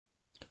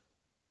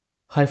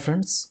Hi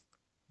friends,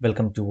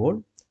 welcome to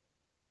all.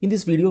 In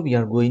this video, we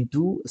are going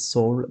to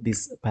solve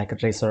this packet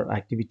tracer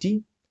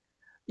activity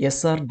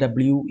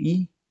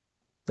SRWE,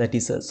 that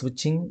is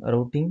switching,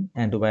 routing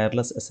and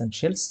wireless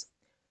essentials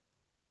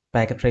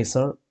packet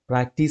tracer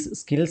practice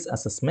skills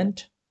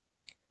assessment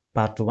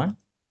part 1.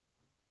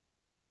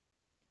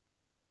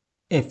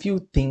 A few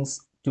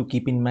things to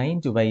keep in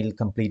mind while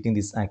completing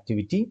this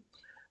activity.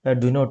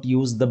 Do not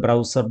use the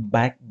browser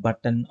back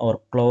button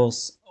or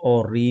close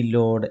or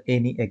reload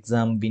any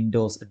exam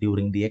windows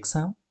during the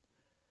exam.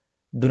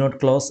 Do not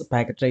close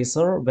packet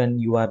tracer when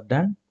you are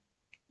done.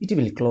 It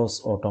will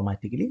close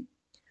automatically.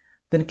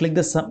 Then click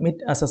the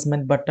Submit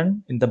Assessment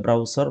button in the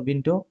browser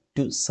window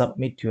to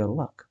submit your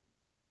work.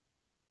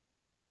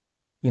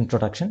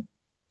 Introduction.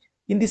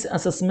 In this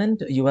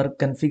assessment, you are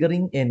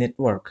configuring a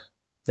network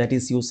that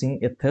is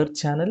using a third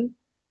channel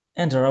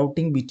and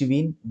routing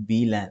between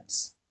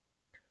VLANs.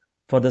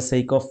 For the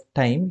sake of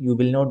time, you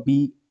will not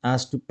be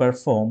asked to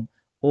perform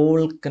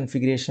all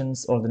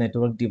configurations on the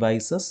network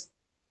devices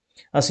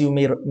as you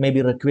may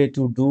be required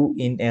to do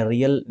in a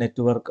real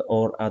network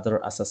or other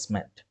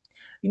assessment.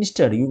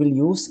 Instead, you will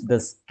use the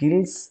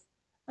skills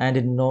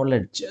and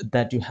knowledge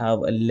that you have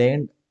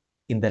learned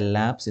in the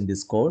labs in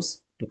this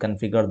course to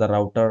configure the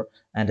router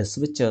and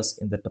switches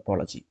in the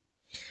topology.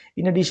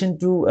 In addition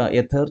to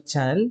a third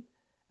channel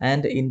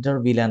and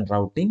inter-VLAN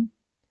routing,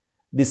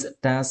 this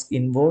task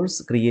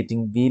involves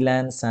creating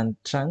VLANs and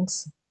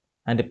trunks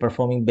and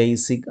performing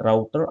basic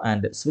router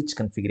and switch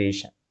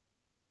configuration.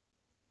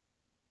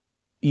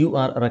 You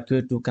are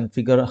required to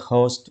configure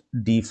host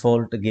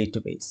default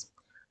gateways.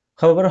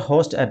 However,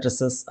 host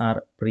addresses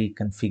are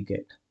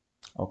pre-configured.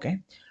 Okay.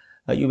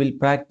 You will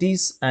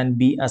practice and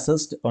be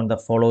assessed on the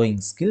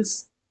following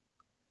skills: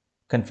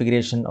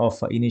 configuration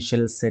of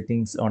initial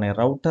settings on a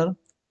router,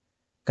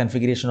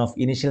 configuration of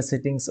initial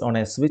settings on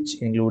a switch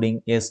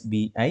including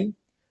SVI,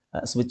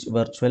 switch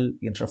virtual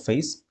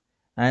interface,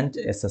 and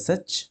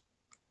SSH,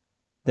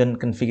 then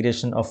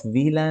configuration of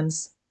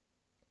VLANs,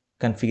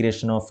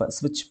 configuration of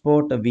switch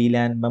port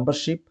VLAN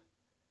membership,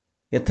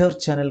 a third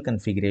channel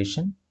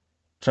configuration,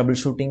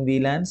 troubleshooting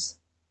VLANs,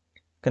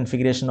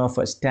 configuration of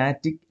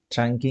static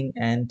trunking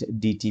and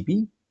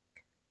DTP,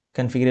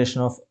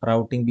 configuration of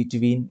routing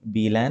between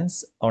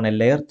VLANs on a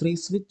layer 3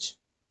 switch,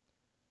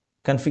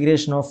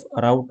 configuration of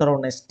router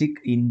on a stick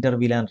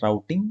inter-VLAN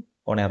routing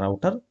on a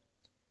router,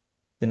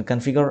 then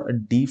configure a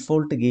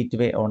default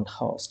gateway on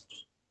host.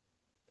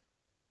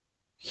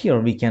 Here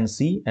we can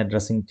see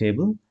addressing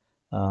table,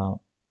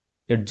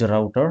 edge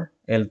router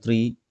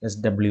L3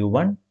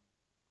 SW1,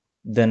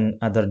 then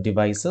other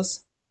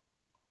devices.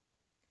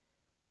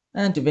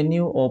 And when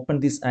you open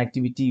this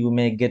activity, you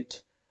may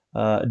get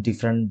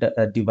different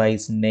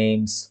device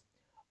names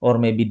or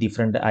maybe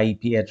different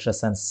IP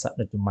address and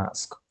subnet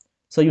mask.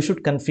 So you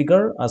should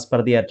configure as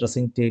per the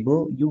addressing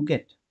table you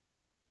get.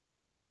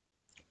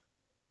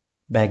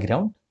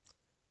 Background.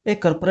 A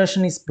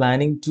corporation is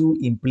planning to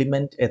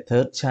implement a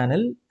third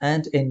channel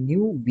and a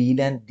new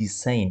VLAN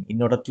design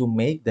in order to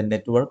make the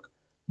network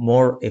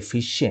more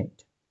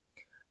efficient.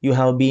 You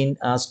have been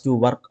asked to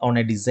work on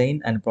a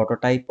design and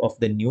prototype of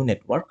the new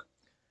network.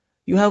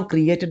 You have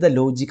created the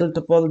logical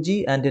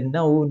topology and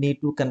now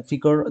need to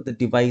configure the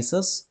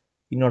devices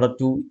in order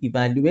to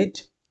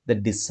evaluate the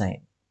design.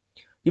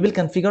 You will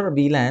configure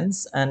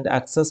VLANs and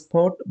access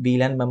port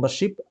VLAN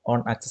membership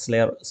on access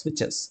layer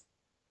switches.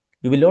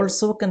 You will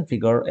also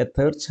configure a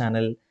third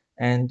channel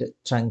and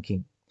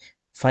trunking.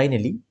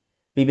 Finally,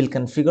 we will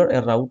configure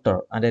a router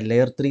and a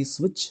layer 3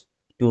 switch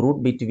to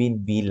route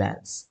between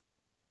VLANs.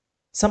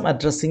 Some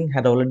addressing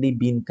had already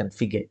been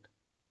configured.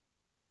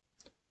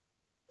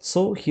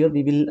 So here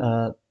we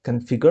will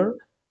configure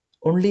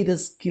only the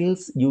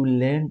skills you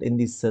learned in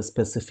this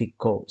specific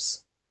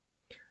course.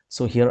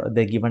 So here are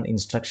the given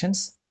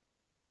instructions.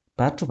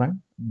 Part 1,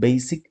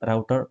 basic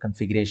router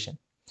configuration.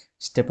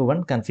 Step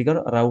 1,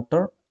 configure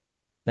router,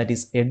 that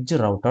is edge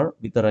router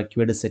with the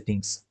required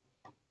settings.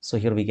 So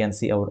here we can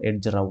see our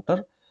edge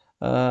router.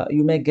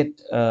 You may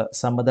get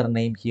some other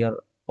name here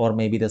or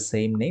maybe the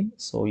same name.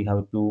 So you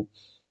have to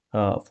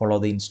follow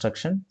the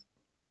instruction.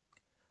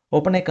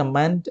 Open a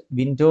command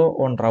window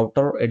on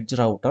router edge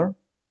router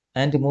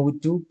and move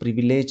it to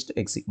privileged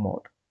exit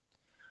mode.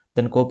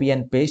 Then copy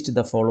and paste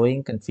the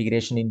following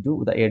configuration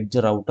into the edge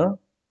router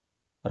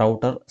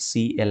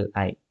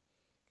CLI.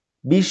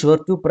 Be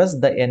sure to press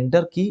the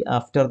enter key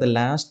after the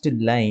last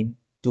line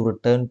to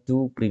return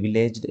to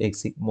privileged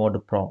exit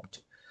mode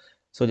prompt.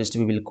 So just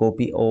we will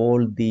copy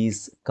all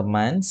these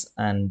commands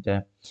and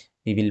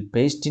we will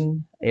paste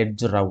in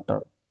edge router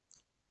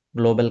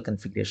global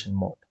configuration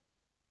mode.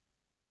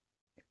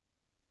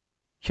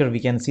 Here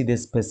we can see they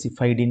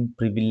specified in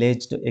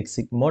privileged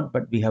exit mode,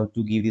 but we have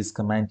to give this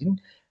command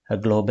in a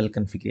global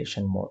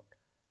configuration mode.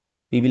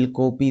 We will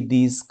copy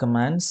these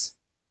commands.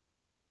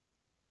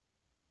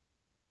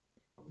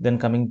 Then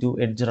coming to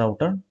edge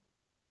router,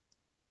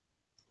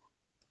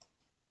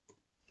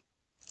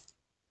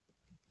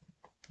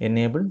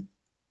 enable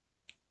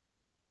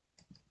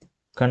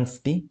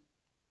conft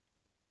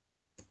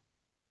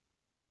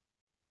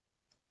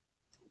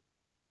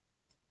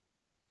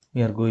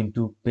We are going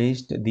to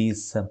paste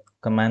these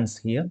commands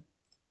here,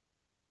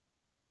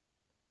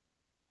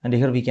 and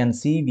here we can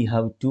see we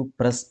have to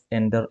press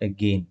enter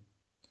again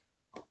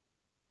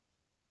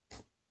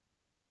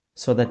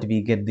so that we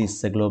get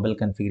this global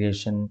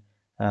configuration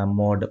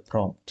mode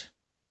prompt.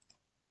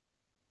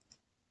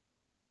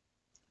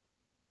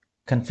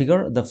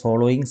 Configure the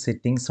following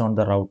settings on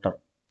the router.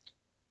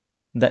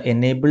 The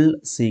enable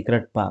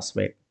secret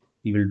password,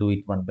 we will do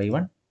it one by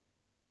one.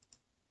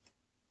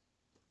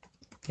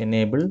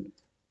 Enable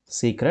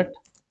secret,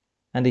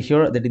 and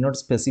here they did not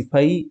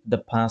specify the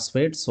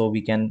password, so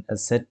we can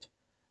set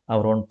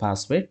our own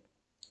password.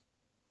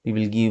 We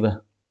will give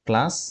a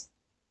class,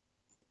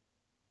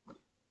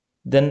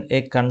 then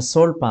a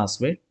console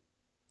password.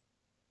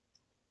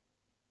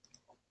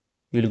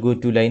 We will go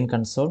to line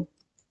console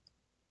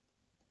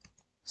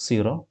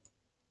 0,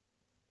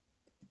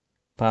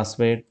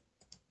 password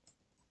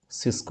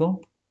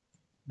CISCO,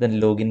 then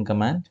login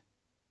command,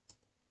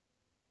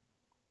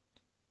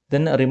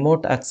 then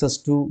remote access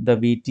to the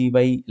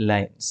VTY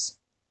lines.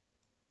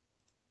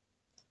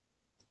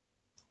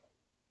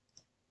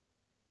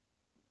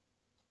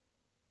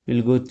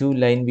 We'll go to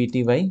line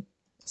VTY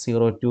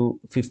 0 to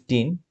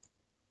 15,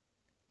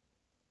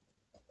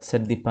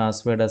 set the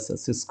password as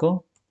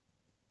CISCO,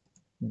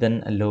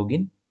 then a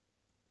login.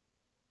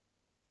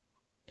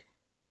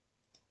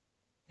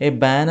 A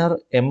banner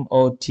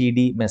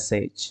MOTD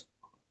message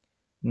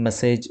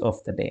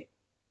of the day.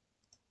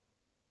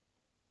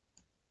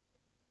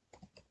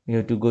 We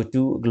have to go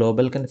to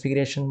global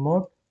configuration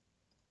mode,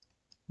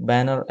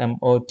 banner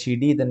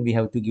MOTD, then we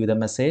have to give the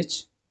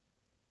message.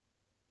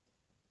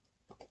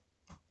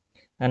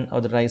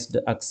 Unauthorized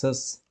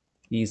access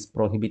is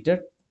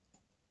prohibited.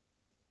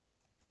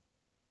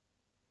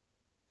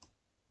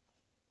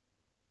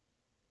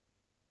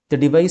 The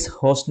device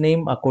host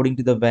name according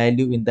to the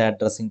value in the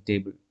addressing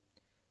table.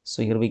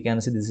 So here we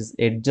can see this is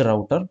edge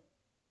router.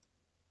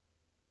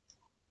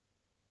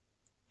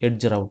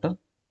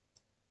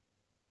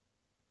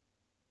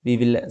 We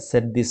will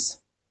set this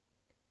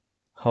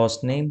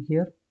host name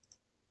here.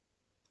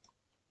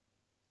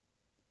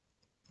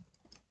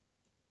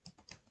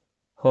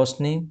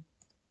 Host name,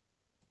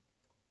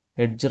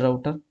 edge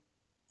router.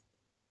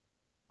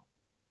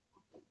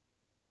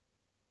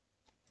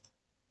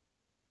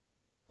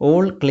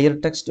 All clear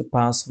text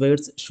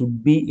passwords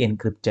should be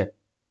encrypted.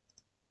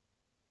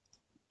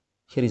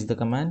 Here is the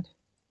command,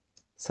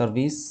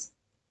 service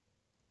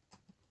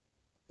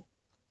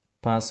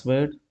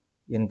password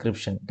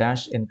encryption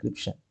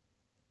 -encryption.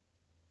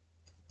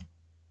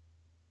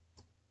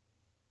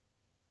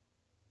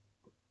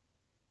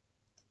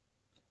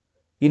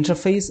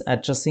 Interface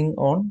addressing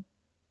on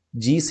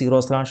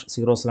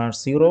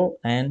G0/0/0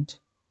 and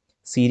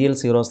serial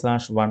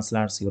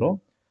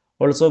 0/1/0.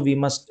 Also, we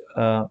must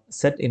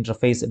set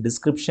interface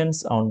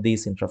descriptions on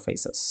these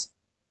interfaces.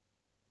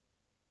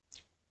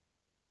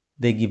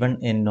 They given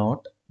a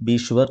note, be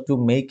sure to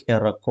make a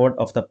record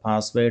of the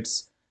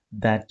passwords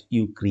that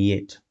you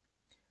create.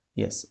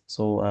 Yes,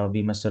 so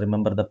we must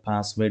remember the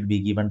password we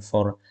given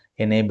for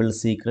enable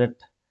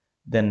secret,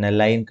 then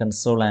line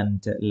console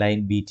and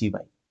line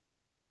BTY.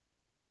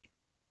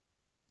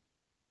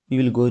 We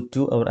will go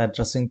to our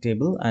addressing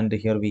table, and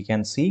here we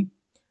can see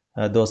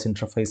those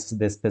interfaces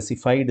they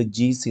specified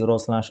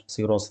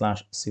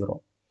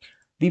G0/0/0.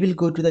 We will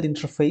go to that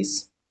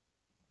interface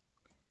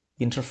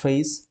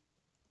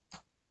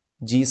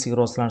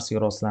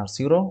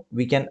G0/0/0.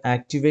 We can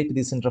activate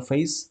this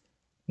interface,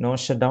 no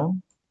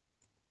shutdown,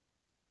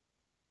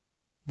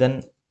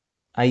 then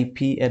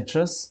IP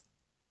address.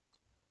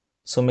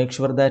 So make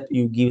sure that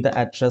you give the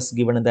address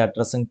given in the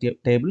addressing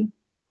table.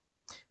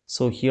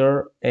 So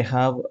here I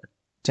have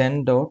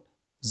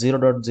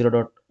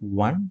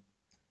 10.0.0.1,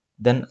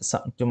 then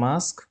to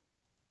mask,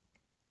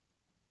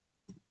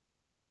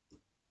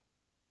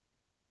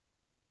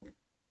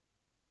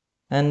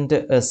 and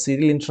a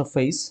serial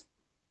interface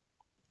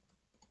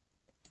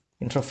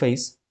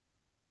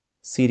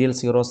serial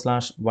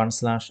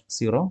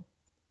 0/1/0.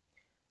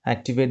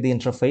 Activate the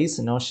interface,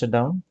 no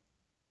shutdown.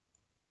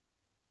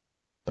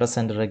 Press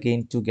enter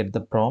again to get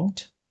the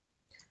prompt.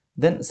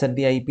 Then set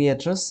the IP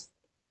address.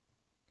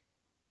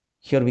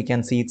 Here we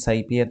can see its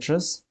IP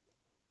address.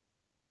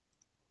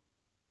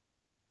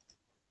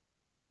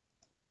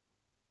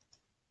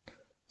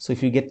 So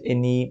if you get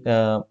any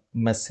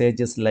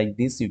messages like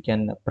this, you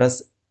can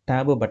press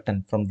tab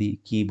button from the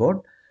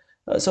keyboard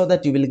so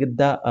that you will get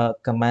the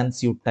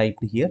commands you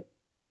typed here.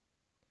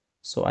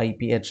 So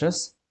IP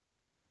address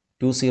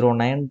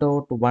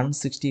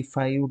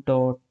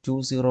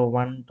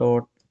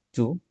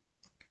 209.165.201.2,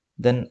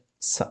 then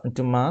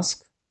to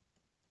mask,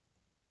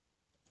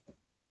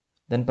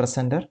 then press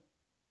enter.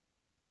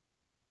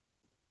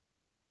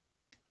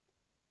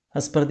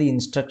 As per the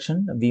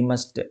instruction, we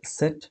must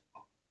set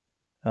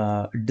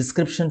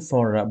description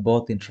for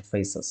both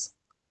interfaces.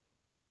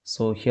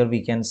 So here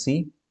we can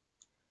see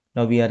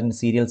now we are in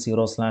serial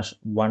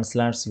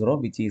 0/1/0,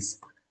 which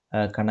is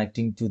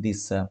connecting to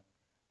this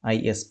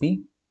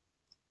ISP.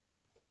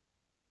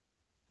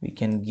 We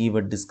can give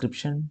a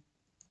description.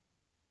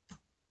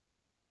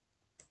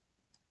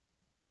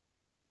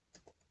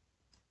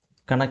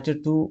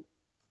 connected to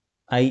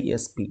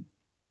ISP.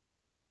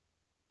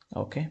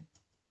 Okay,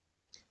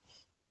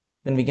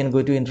 then we can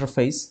go to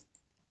interface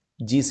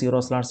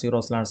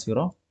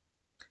G0/0/0.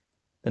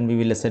 Then we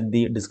will set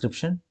the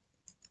description.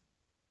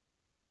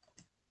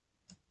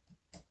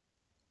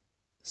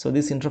 So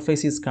this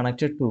interface is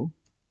connected to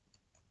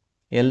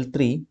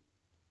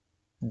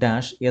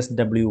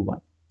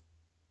L3-SW1.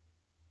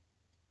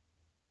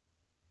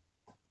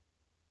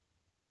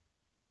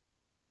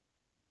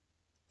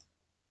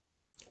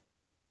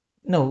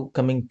 Now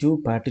coming to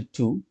part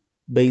 2,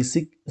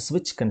 basic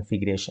switch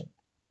configuration.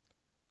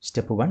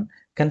 Step 1,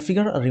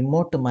 configure a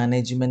remote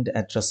management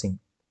addressing.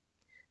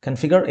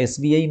 Configure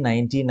SVI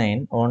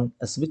 99 on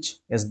a switch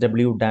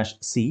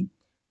SW-C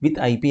with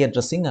IP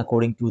addressing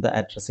according to the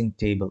addressing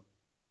table.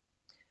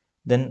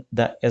 Then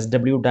the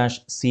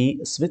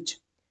SW-C switch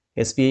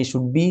SVI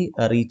should be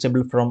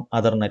reachable from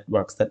other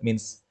networks. That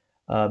means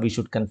we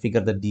should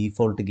configure the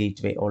default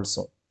gateway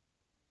also.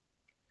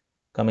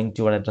 Coming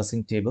to our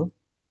addressing table.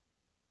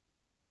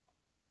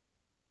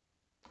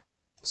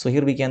 So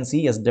here we can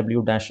see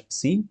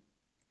SW-C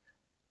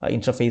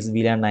interface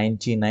VLAN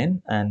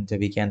 99 and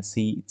we can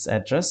see its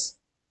address.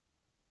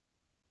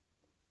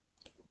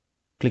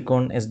 Click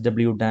on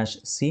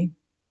SW-C.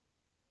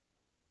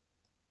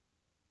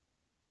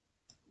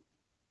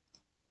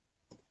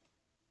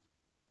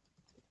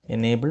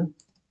 Enable,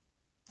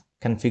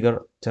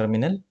 configure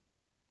terminal.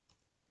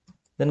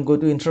 Then go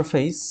to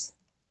interface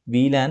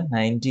VLAN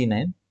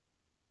 99.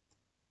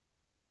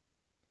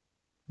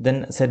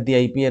 Then set the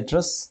IP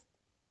address.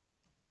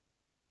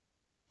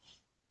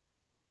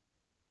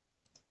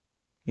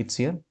 It's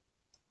here.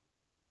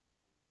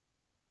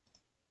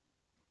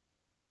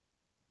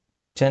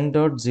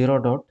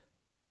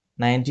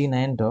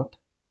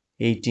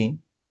 10.0.99.18.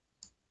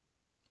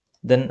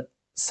 Then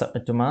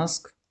submit to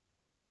mask.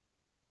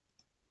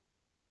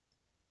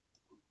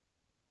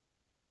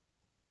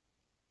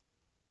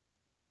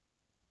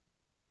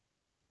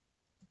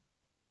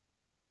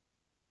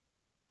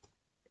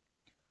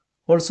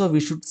 Also, we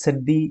should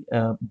set the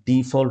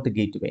default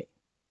gateway.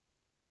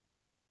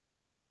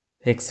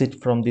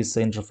 Exit from this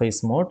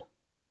interface mode.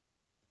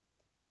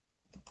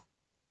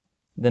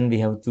 Then we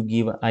have to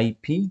give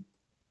IP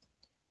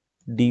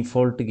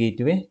default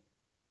gateway.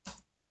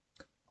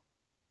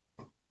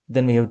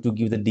 Then we have to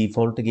give the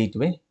default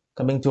gateway.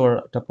 Coming to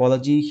our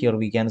topology, here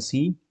we can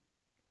see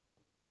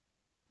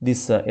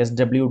this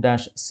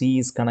SW-C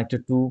is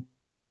connected to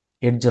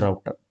edge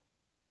router.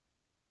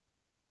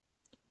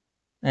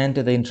 And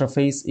the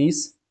interface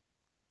is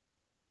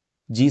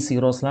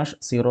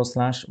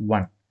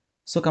G0/0/1.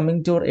 So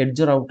coming to our edge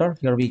router,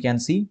 here we can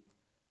see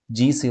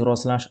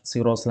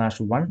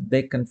G0/0/1.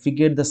 They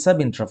configured the sub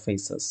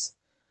interfaces.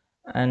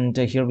 And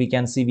here we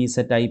can see we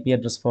set IP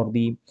address for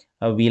the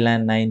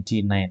VLAN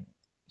 99.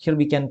 Here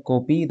we can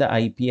copy the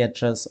IP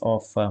address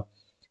of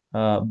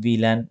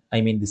VLAN,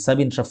 the sub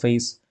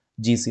interface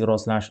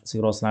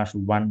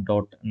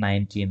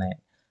G0/0/1.99.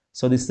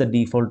 So this is the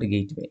default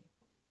gateway.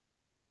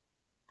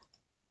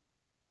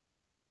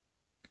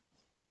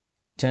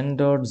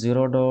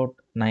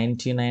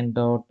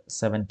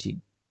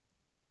 10.0.99.17.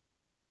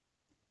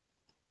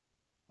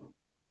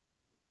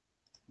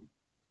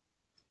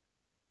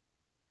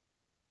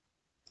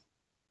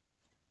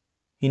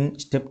 In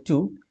step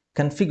 2,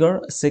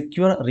 configure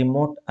secure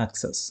remote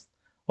access.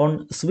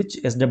 On switch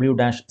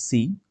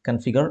SW-C,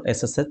 configure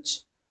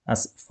SSH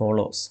as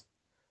follows.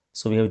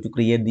 So we have to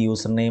create the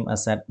username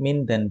as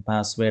admin, then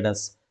password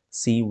as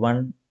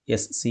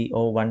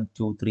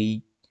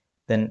C1SCO123,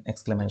 then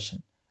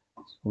exclamation.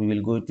 We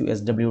will go to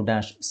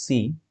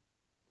SW-C.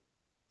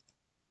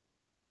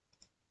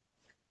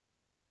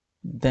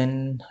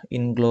 Then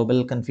in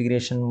global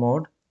configuration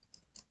mode,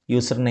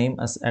 username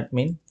as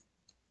admin,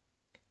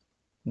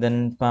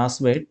 then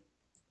password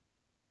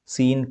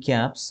C in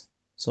caps.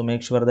 So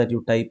make sure that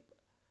you type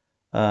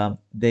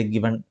they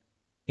given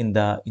in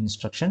the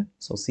instruction.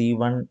 So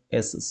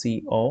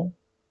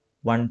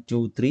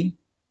C1SCO123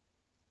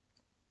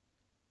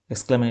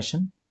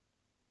 exclamation,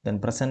 then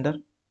press enter.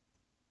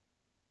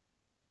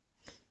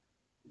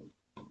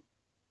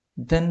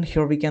 Then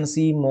here we can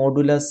see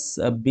modulus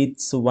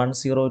bits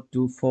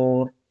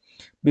 1024.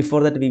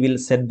 Before that we will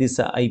set this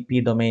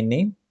IP domain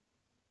name.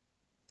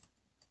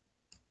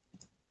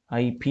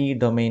 IP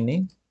domain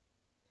name,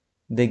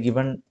 they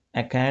given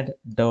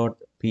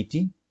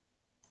acad.pt.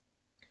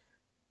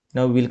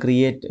 Now we will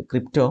create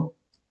crypto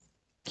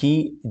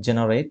key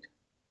generate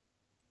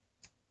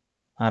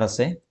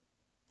RSA.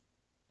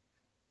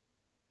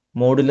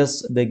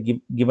 Modulus they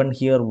given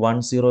here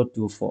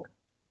 1024.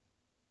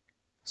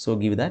 So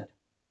give that.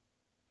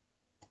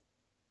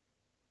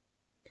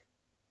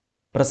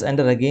 Press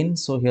enter again.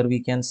 So here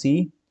we can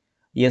see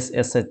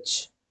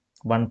SSH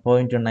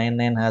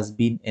 1.99 has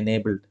been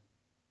enabled.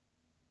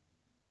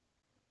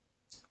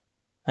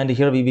 And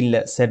here we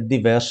will set the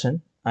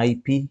version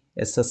IP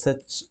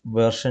SSH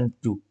version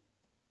 2.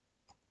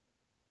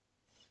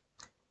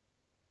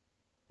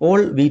 All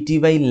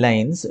VTY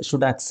lines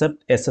should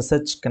accept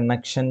SSH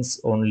connections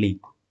only.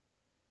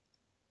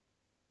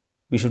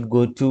 We should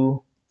go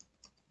to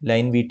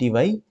line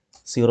VTY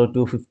 0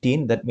 to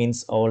 15, that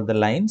means all the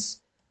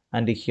lines,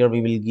 and here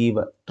we will give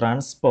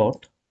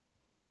transport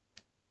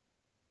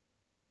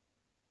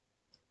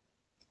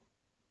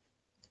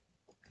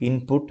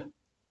input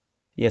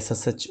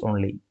SSH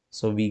only.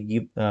 So we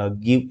give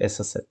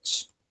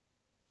SSH.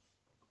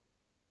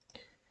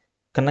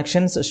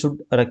 Connections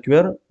should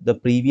require the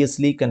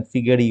previously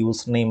configured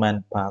username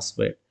and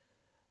password.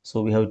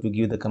 So we have to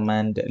give the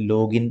command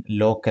login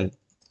local.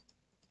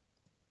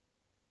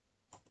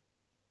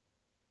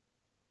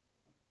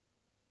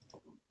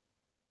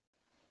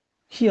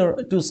 Here,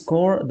 to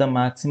score the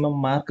maximum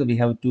mark, we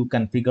have to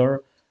configure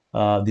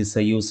this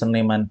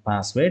username and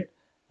password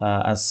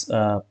as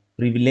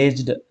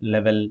privileged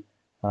level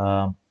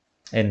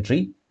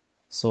entry.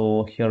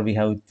 So here we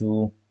have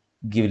to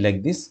give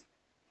like this.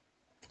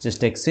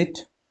 Just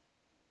exit.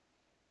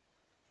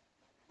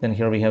 Then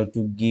here we have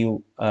to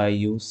give a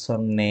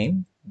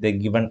username, the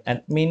given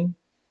admin.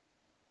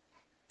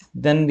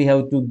 Then we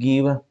have to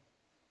give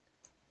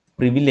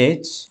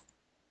privilege.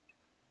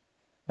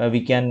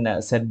 We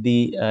can set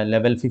the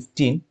level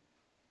 15.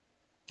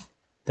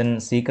 Then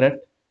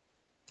secret.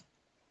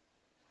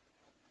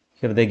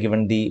 Here they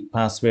given the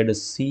password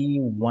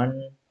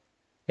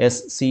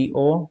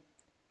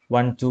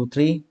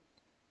C1SCO123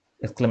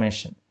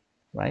 exclamation,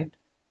 right?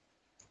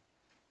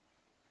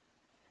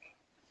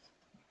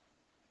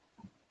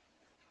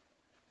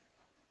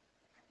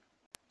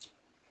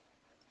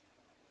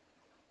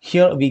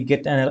 Here we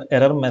get an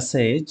error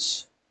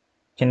message,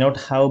 cannot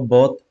have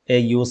both a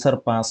user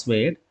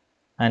password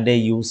and a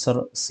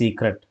user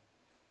secret.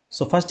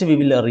 So first we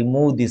will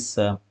remove this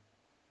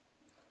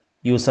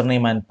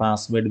username and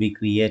password we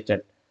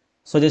created.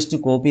 So just to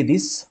copy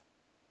this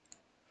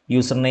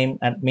username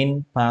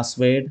admin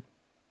password,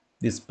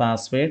 this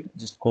password,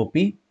 just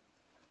copy.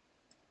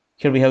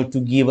 Here we have to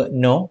give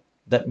no,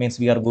 that means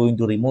we are going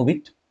to remove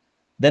it.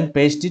 Then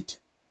paste it,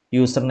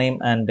 username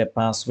and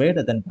password,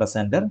 then press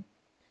enter.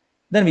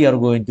 Then we are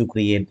going to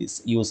create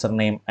this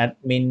username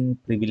admin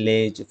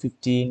privilege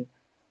 15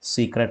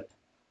 secret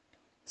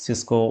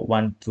Cisco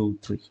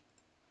 123.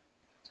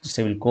 Just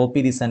I will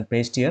copy this and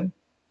paste here,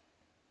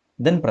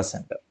 then press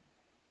enter.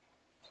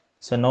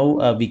 So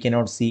now we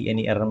cannot see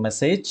any error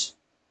message.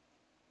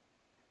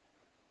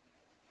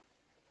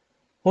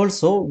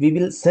 Also, we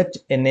will set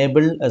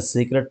enable a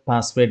secret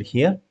password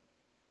here.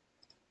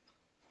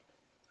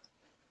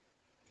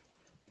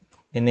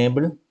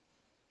 Enable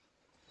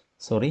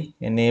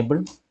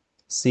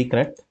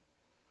secret.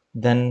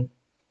 Then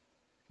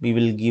we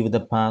will give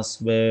the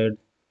password.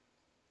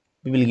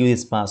 We will give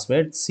this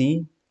password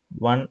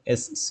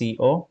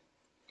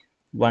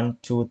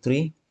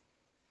C1SCO123.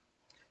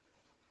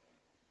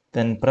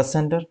 Then press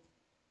enter.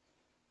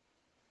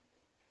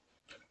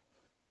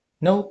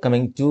 Now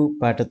coming to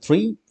part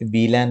 3,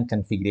 VLAN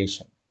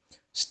configuration.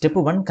 Step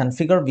 1,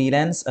 configure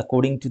VLANs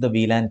according to the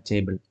VLAN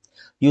table.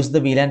 Use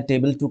the VLAN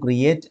table to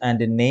create and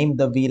name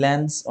the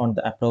VLANs on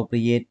the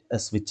appropriate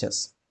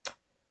switches.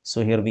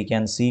 So here we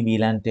can see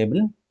VLAN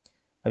table.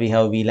 We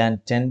have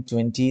VLAN 10,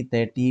 20,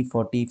 30,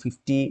 40,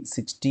 50,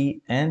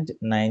 60 and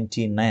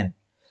 99.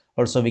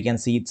 Also we can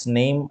see its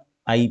name,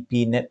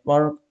 IP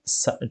network,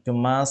 to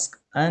mask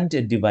and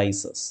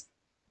devices.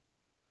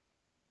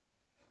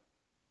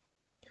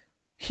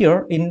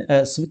 Here in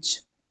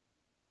switch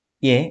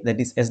A, that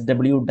is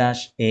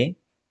SW-A,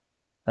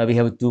 we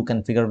have to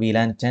configure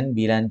VLAN 10,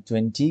 VLAN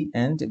 20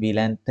 and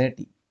VLAN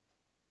 30.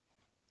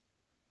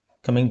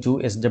 Coming to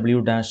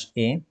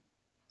SW-A,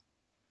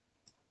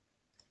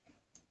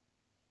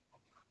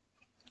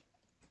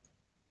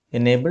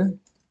 enable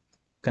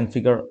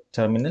configure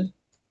terminal.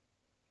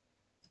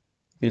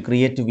 We'll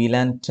create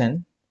VLAN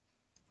 10,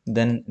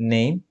 then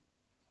name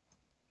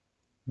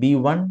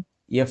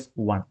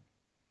B1F1.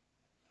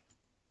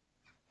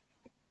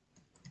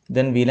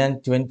 Then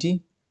VLAN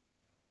 20,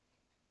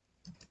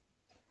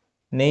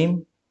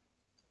 name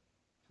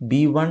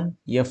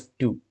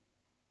B1F2.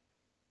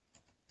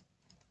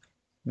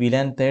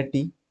 VLAN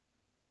 30,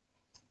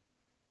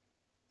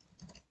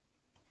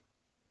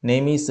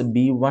 name is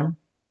B1F4.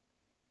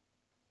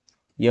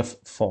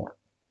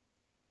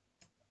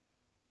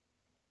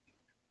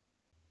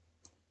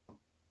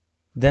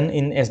 Then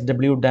in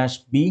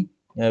SW-B,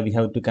 we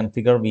have to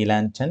configure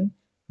VLAN 10,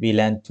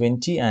 VLAN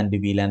 20 and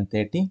VLAN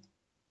 30.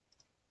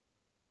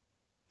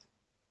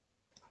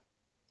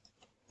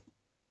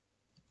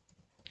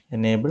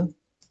 Enable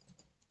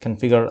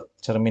configure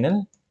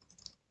terminal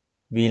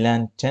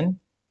VLAN 10,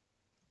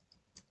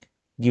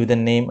 give the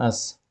name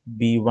as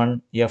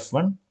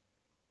B1F1,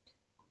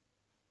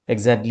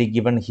 exactly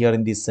given here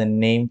in this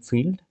name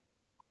field,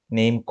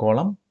 name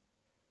column.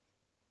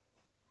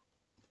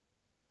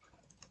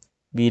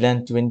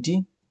 VLAN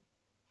 20,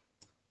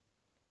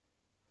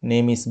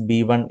 name is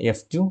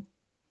B1F2.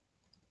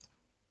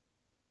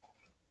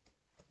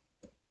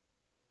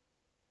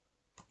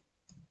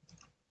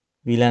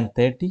 VLAN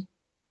 30,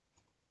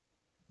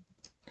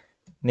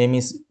 name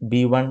is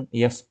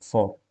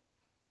B1F4.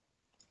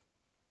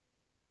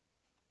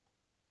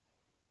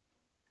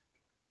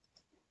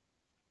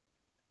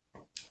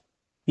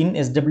 In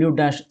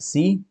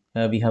SW-C,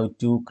 we have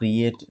to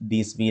create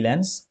these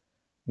VLANs,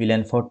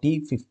 VLAN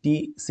 40,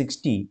 50,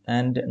 60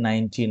 and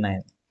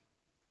 99.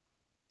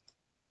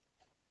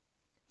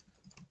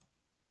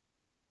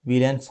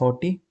 VLAN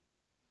 40,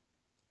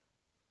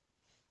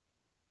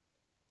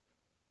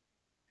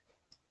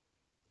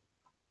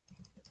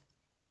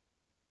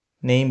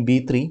 name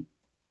B3,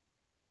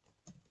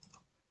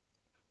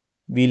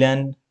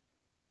 VLAN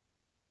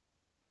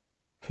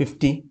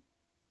 50,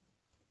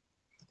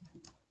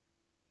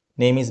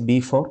 name is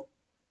B4,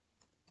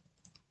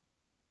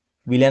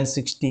 VLAN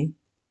 60,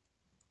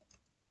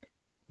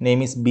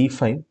 name is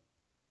B5,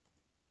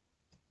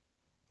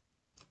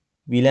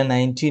 VLAN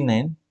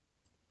 99,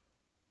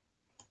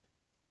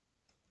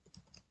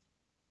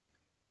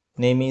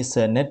 name is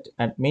net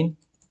admin.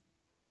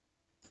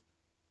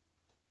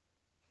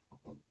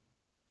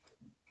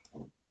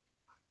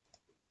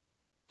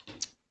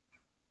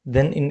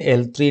 Then in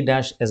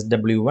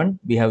L3-SW1,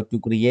 we have to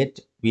create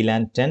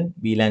VLAN 10,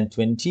 VLAN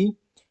 20,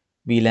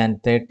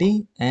 VLAN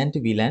 30 and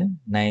VLAN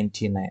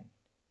 99.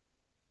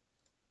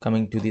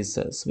 Coming to this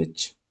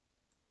switch.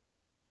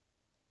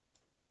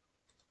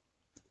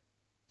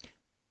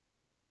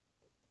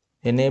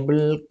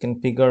 Enable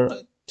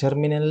configure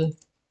terminal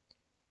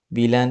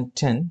VLAN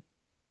 10.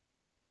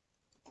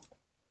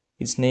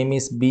 Its name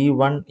is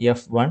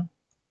B1F1.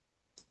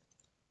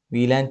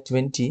 VLAN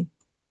 20.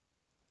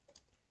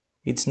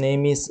 Its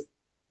name is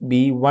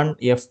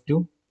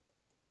B1F2.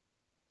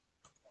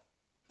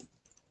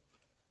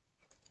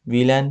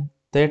 VLAN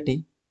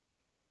 30.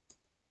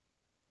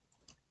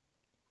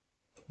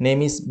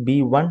 Name is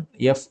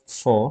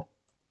B1F4.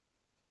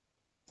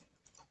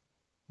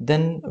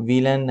 Then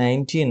VLAN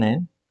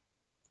 99.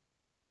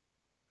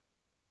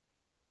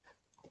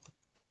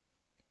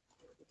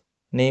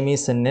 Name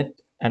is net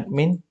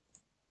admin.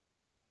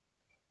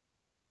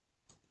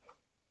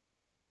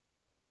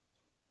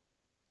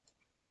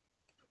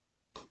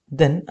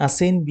 Then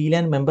assign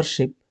VLAN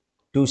membership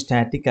to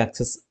static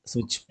access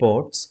switch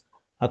ports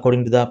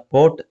according to the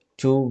port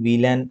to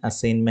VLAN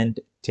assignment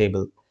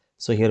table.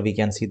 So here we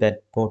can see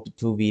that port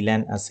to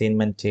VLAN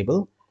assignment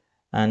table,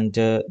 and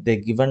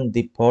they given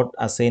the port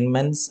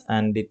assignments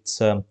and its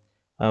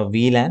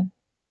VLAN.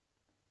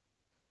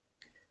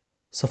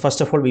 So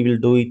first of all, we will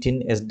do it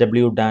in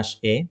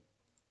SW-A.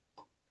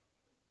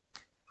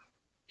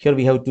 Here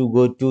we have to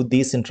go to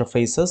these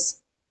interfaces.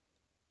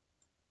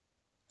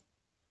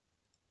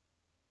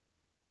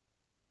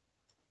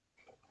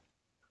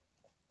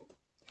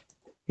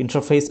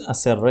 Interface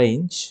as a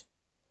range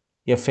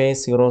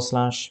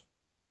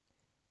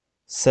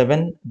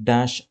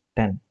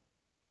FA0/7-10.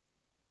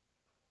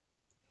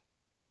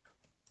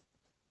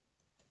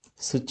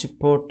 Switch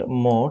port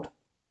mode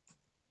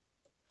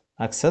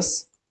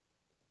access.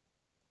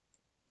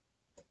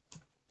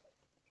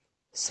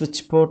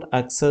 Switch port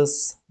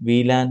access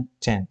VLAN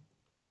 10.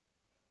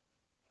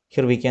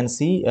 Here we can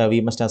see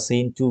we must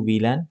assign to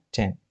VLAN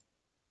 10.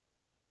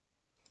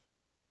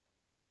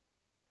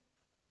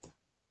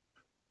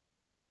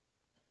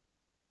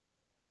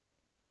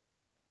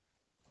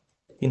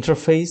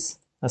 Interface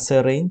as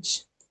a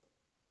range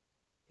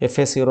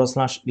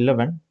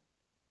FA0/11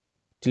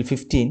 till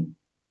 15.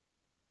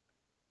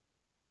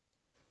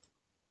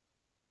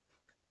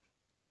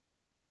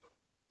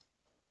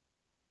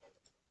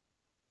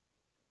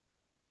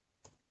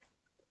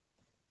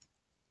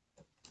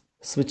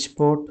 Switch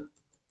port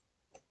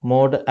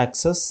mode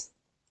access.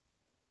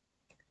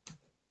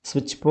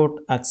 Switch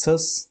port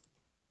access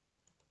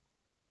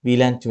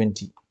VLAN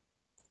 20.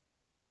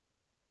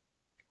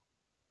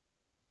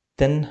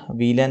 Then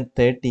VLAN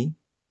 30.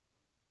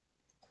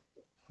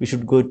 We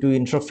should go to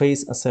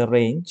interface as a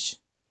range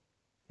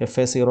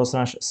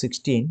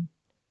FA0/16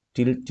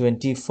 till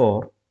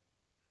 24.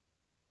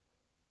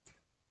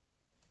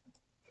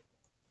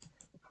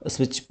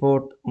 Switch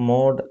port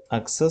mode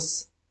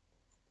access.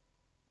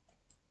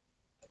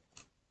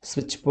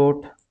 Switch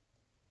port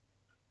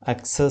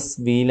access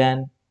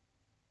VLAN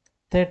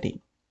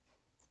 30.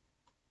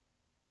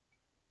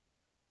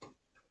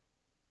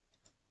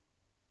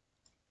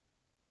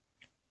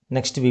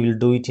 Next we will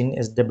do it in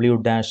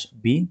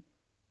SW-B.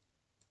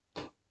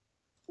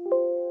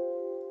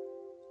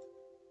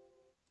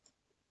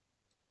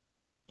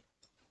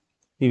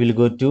 We will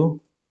go to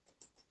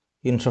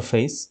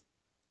interface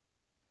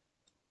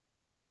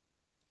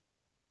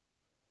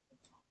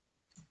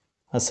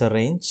as a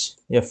range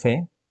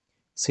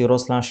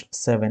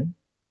FA0/7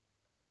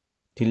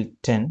 till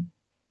 10.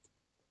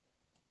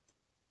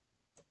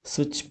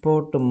 Switch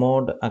port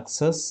mode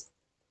access.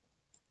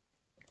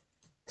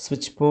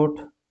 Switch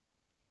port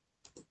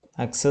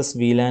access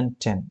VLAN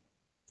 10.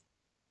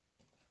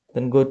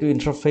 Then go to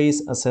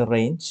interface as a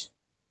range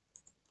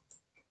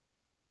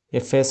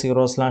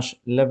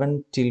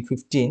FA0/11 till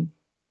 15.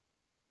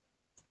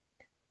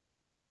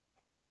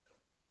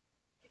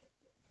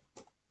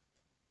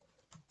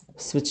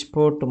 Switch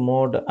port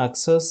mode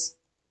access.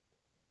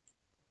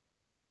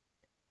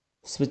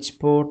 Switch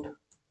port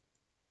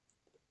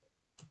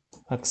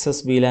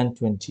access VLAN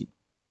 20.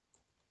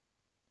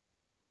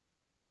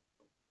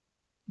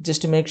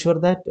 Just to make sure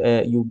that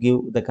you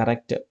give the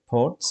correct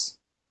ports.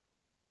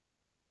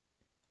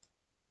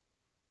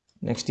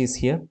 Next is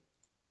here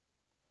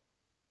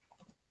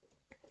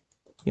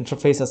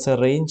interface as a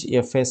range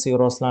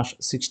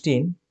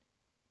FA0/16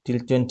 till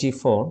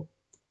 24.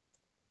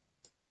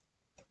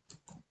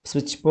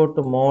 Switch port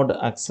mode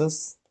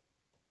access,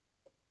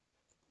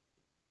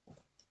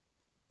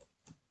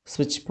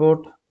 switch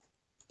port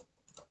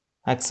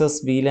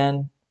access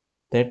VLAN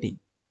 30.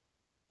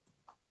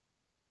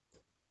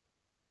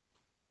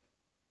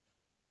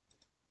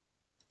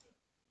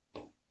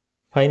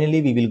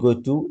 Finally, we will go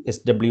to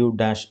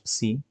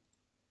SW-C.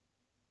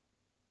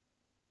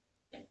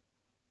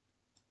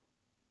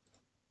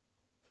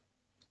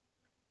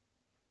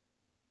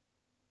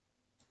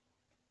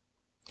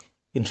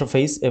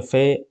 Interface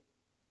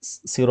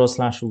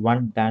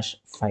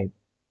FA0/1-5.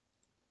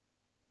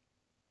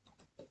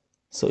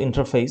 So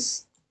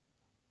interface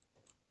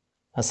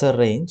as a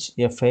range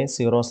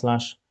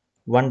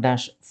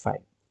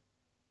FA0/1-5.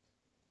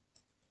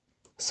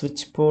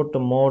 Switch port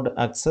mode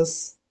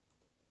access,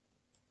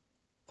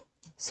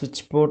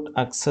 switch port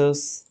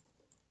access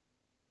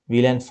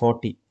VLAN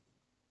 40.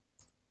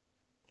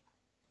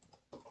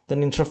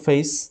 Then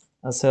interface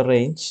as a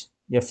range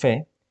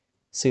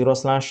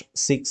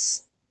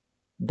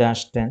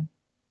FA0/6-10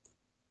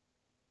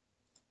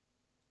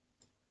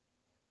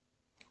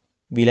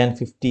 VLAN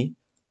 50.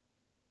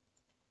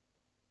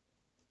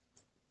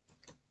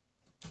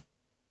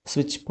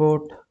 Switch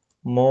port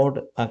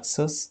mode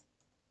access,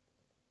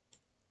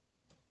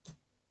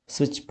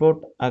 switch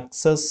port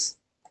access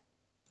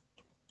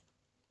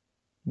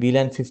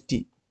VLAN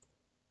 50.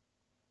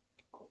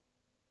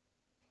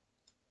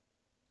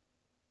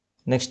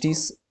 Next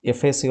is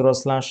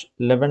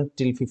FA0/11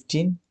 till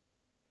 15.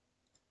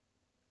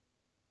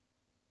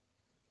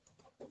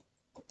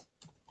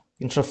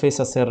 Interface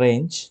as a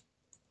range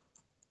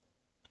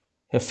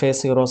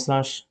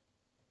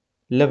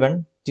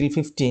FA0/11 till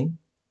 15.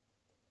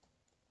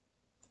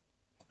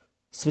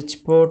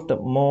 Switch port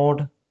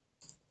mode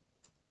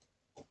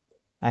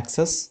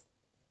access,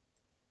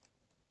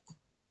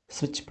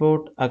 switch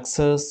port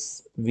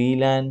access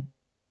VLAN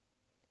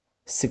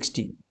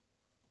 60.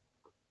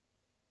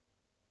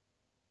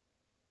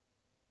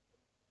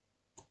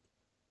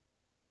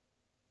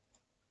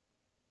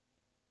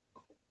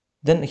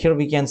 Then here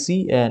we can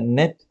see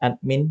net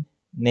admin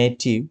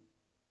native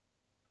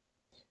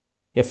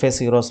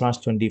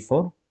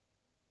FA0/24.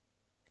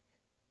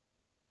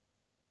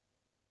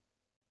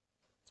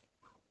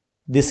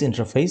 This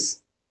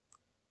interface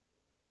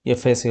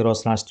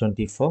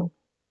FA0/24.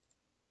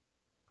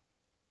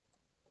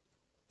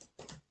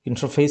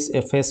 Interface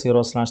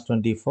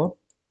FA0/24.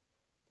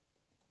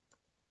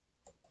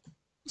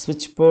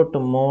 Switch port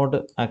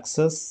mode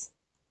access,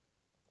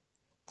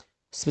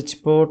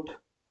 switch port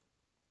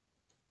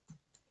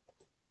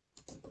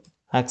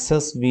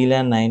access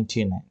VLAN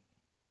 99.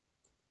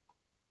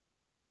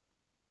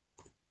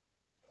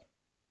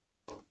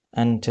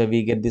 And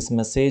we get this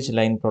message: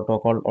 line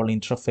protocol on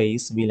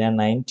interface VLAN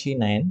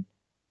 99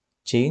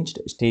 changed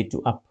state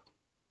to up.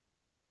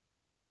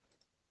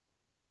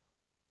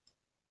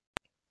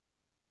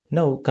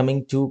 Now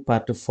coming to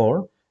part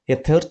 4, a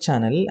third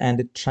channel and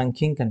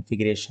trunking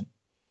configuration.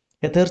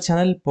 A third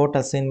channel port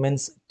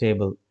assignments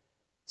table.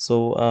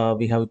 So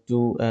we have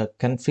to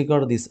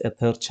configure this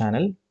third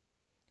channel.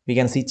 We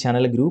can see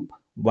channel group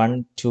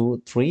 1,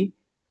 2, 3,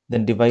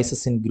 then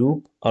devices in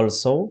group,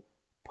 also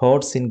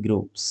ports in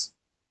groups.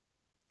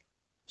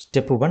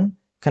 Step 1,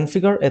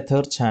 configure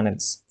Ether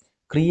channels.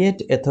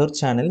 Create Ether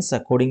channels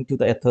according to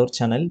the Ether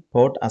channel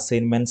port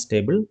assignments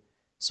table.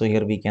 So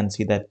here we can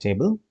see that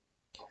table.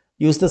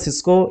 Use the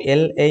CISCO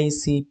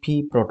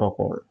LACP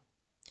protocol.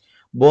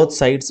 Both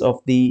sides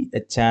of the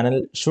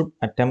channel should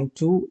attempt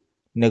to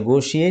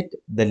negotiate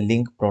the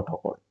link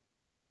protocol.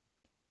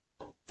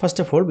 First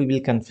of all, we will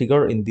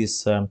configure in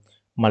this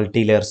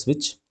multi-layer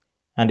switch,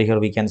 and here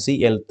we can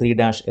see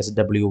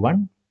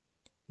L3-SW1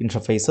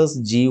 interfaces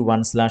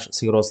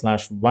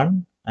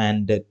G1/0/1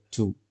 and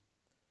 2,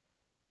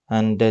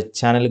 and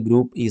channel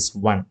group is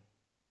 1.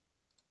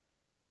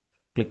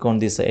 Click on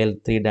this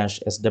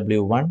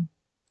L3-SW1.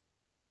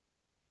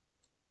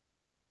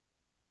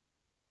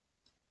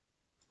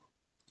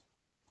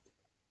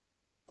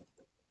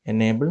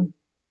 Enable,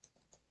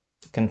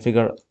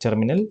 configure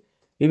terminal.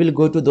 We will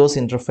go to those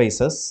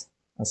interfaces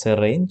as a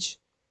range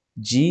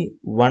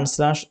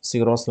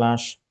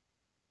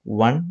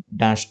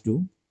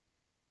G1/0/1-2.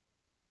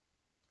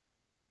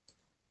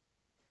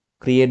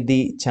 Create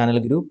the channel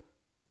group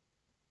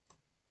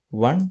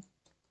 1,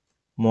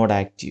 mode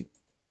active.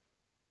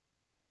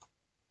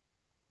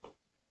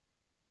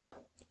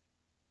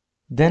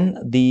 Then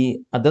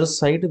the other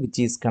side, which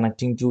is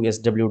connecting to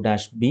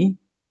SW-B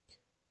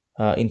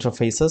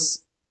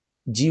interfaces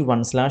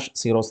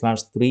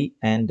G1/0/3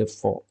 and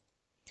 4.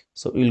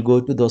 So we will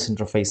go to those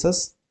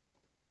interfaces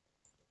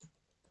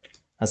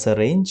as a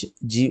range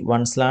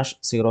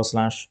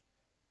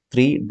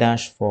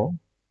G1/0/3-4,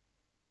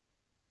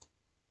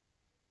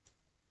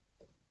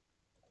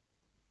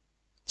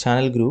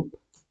 channel group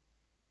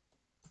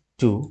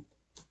 2,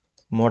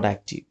 mode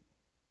active.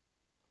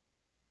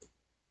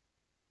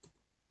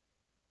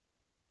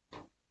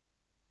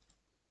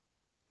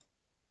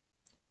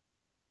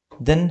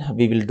 Then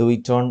we will do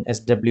it on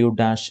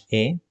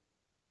SW-A.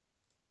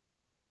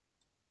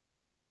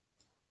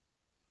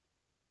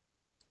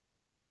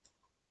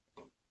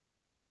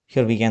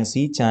 Here we can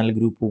see channel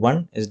group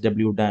 1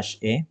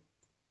 SW-A.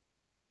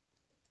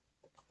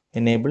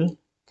 Enable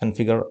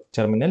configure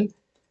terminal.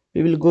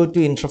 We will go to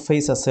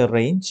interface as a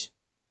range.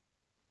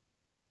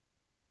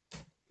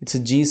 It's a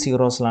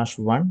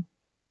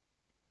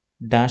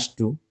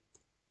G0/1-2.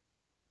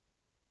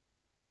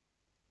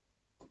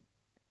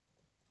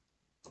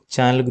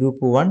 Channel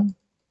group 1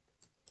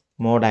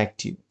 mode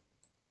active.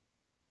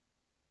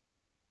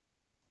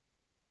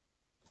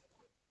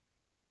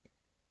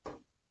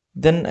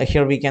 Then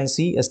here we can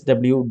see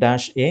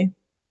SW-A,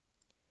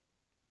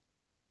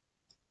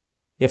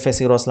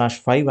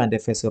 FA0/5 and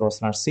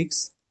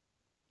FA0/6.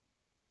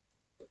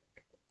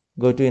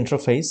 Go to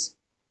interface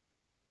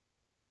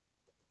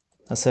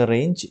as a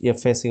range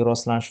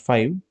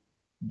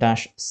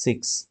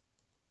FA0/5-6.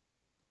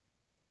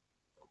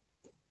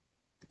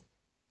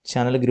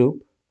 Channel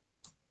group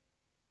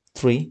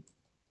 3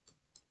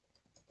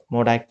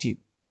 mode active.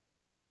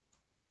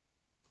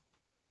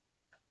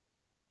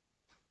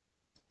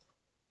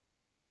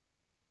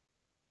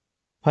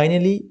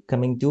 Finally,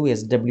 coming to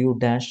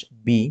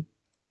SW-B,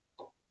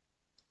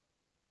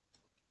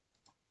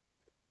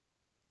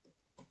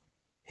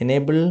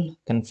 enable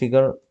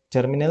configure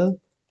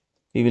terminal.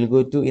 We will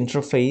go to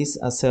interface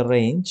as a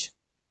range,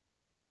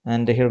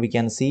 and here we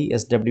can see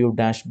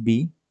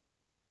SW-B,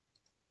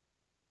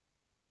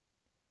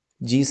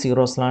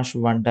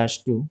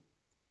 G0/1-2.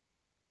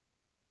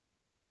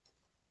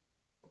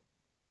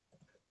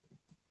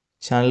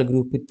 Channel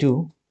group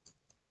 2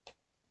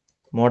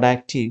 mode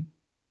active.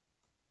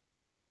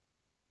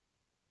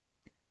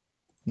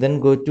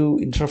 Then go to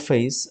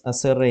interface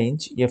as a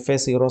range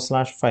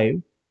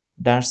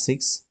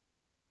FA0/5-6.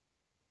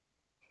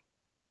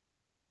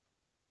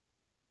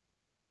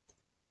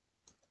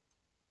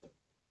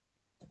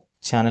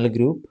 Channel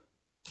group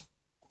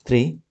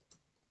 3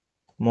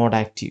 mode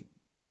active.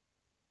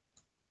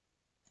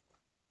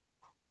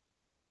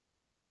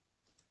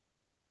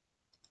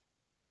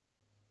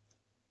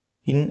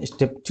 In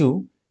step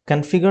 2,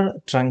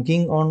 configure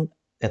trunking on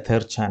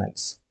Ether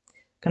channels.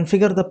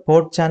 Configure the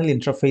port channel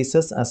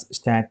interfaces as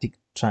static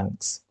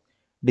trunks.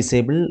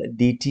 Disable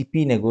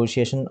DTP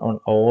negotiation on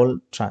all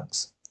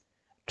trunks.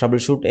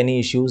 Troubleshoot any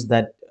issues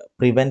that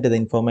prevent the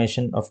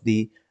information of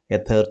the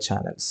Ether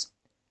channels.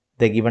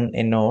 The given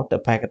a note, a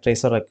packet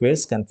tracer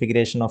requires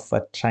configuration of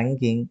a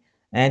trunking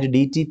and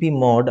DTP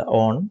mode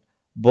on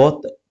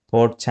both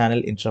port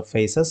channel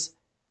interfaces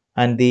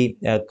and the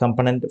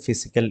component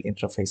physical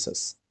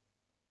interfaces.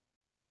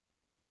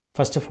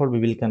 First of all, we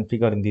will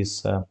configure in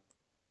this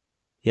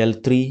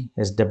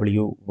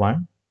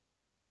L3SW1.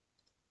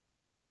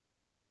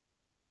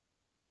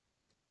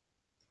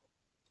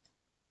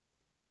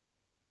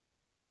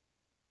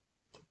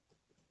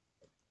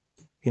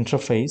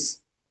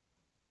 Interface,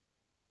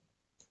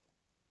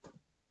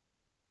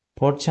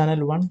 port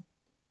channel 1.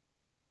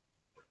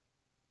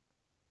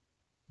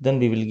 Then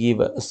we will give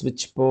a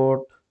switch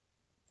port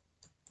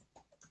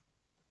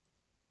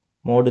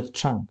mode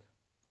trunk.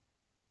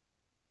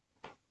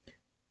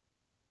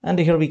 And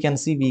here we can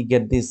see we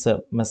get this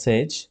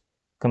message,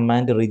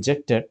 command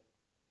rejected.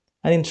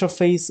 An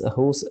interface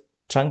whose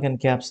trunk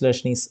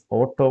encapsulation is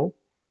auto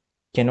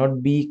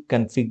cannot be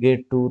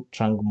configured to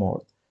trunk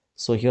mode.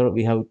 So here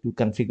we have to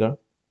configure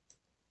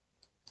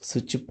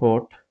switch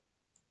port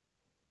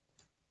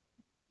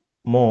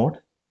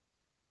mode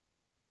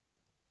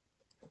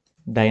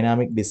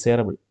dynamic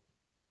desirable.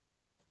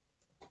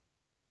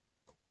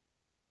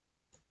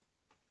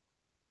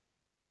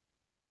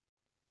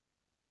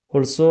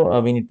 Also,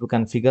 we need to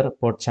configure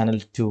port channel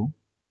 2.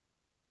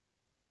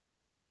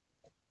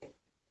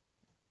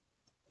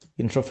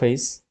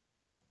 Interface,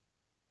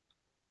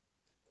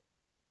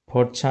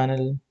 port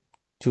channel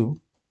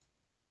 2.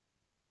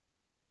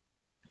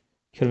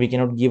 Here we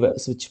cannot give a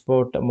switch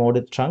port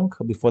mode trunk.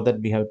 Before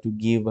that, we have to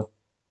give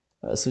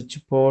a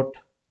switch port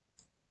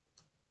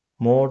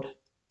mode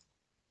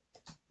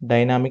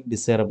dynamic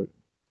desirable.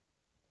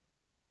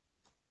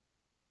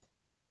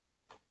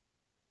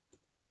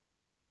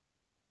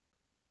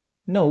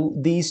 Now,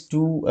 these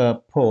two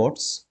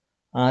ports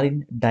are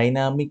in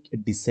dynamic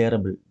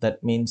desirable.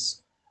 That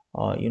means,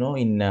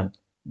 in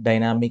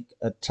dynamic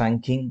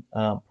trunking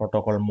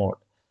protocol mode.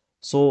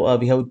 So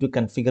we have to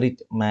configure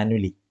it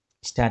manually,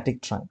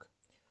 static trunk.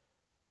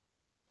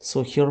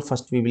 So here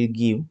first we will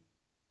give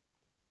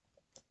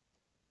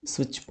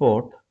switch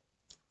port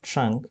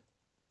trunk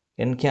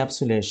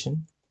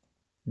encapsulation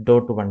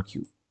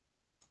 .1q.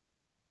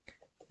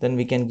 Then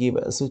we can give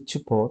a switch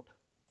port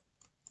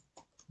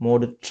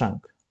mode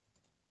trunk.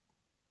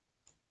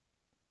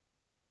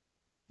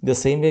 The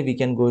same way we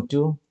can go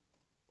to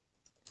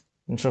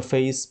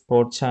interface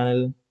port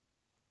channel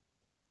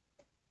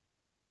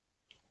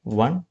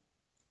 1,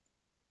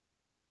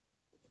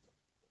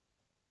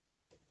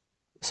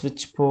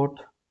 switch port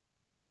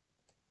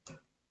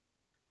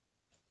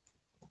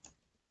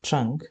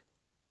trunk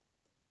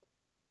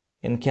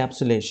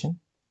encapsulation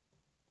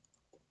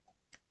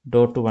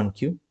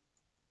 .1q.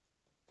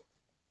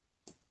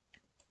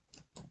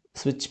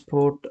 switch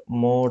port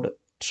mode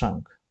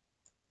trunk.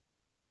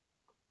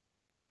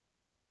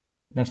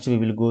 Next we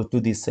will go to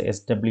this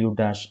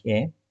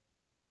SW-A.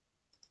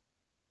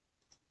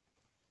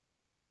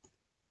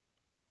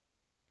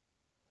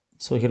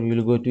 So here we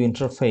will go to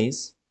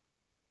interface,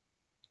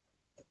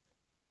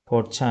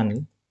 port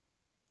channel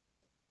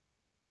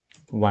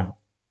 1,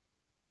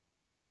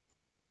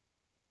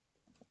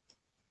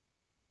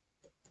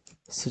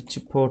 switch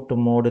port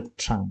mode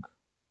trunk.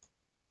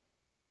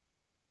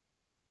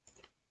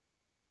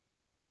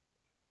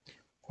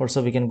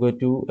 Also we can go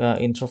to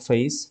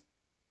interface,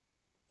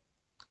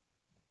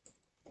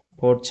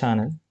 port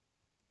channel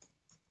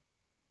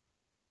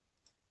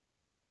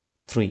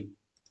 3,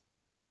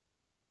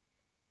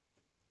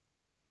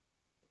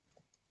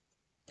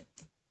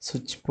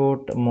 switch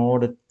port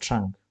mode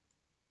trunk.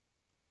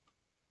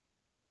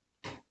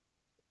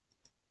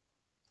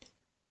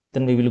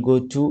 Then we will go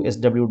to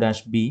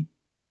SW-B,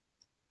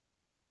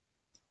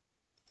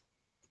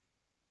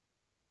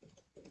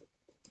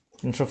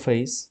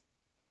 interface,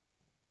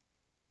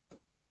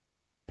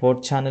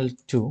 port channel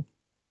 2,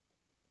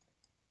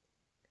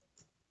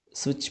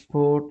 switch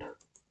port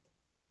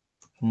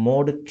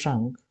mode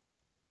trunk.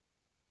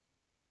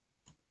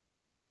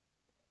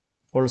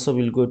 Also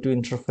we'll go to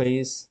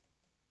interface,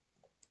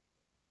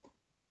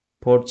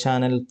 port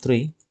channel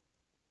 3,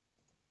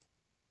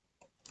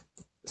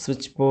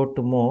 switch port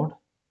mode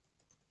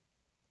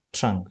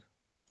trunk.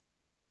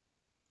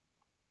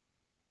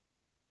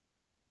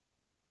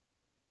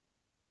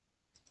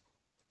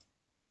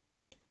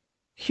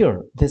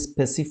 Here they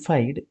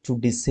specified to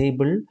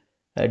disable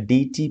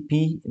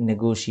DTP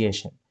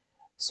negotiation.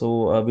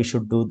 So we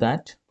should do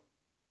that.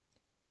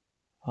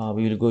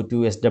 We will go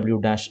to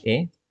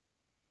SW-A.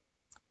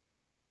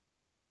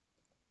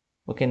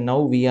 Okay,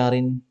 now we are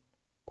in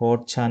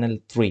port channel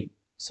 3.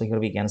 So here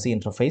we can see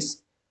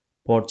interface,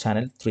 port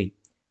channel 3.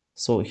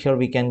 So here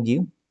we can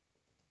give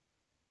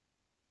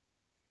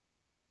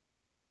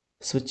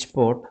switch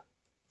port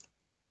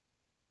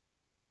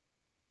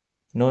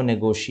no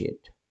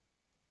negotiate.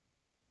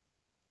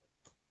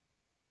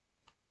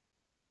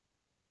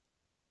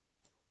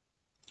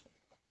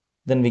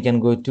 Then we can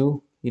go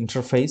to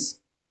interface,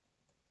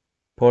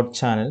 port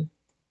channel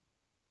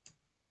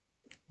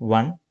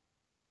 1,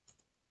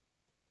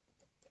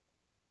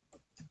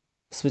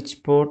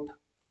 switch port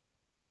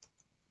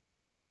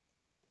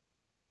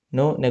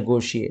no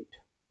negotiate.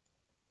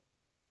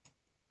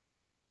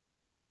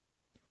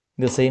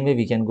 The same way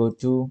we can go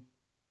to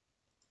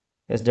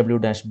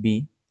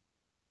SW-B,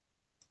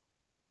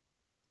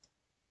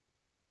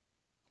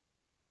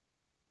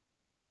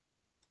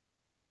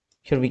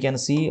 here we can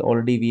see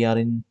already we are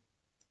in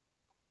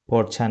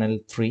port channel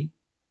 3.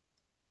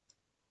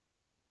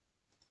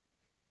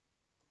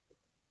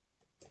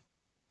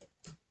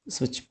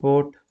 Switch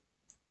port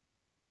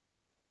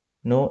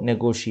no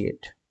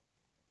negotiate.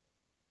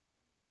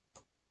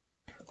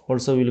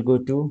 Also we will go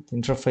to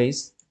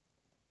interface,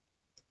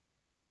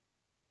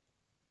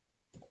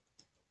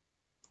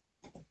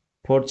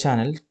 port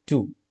channel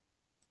 2.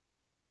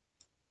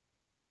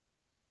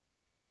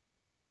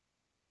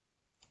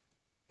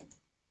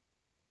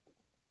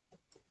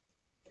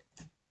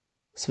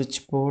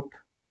 Switch port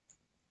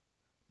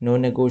no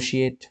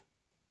negotiate.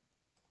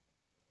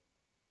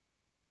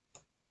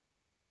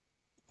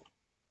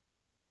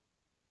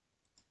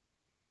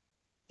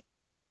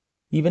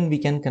 Even we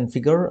can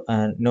configure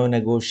no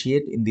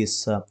negotiate in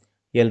this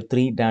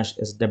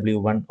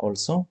L3-SW1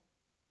 also.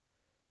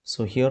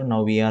 So here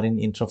now we are in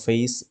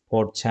interface,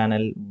 port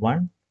channel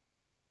 1,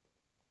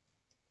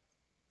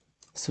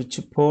 switch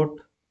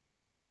port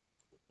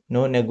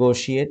no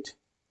negotiate.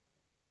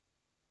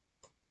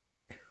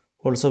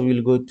 Also we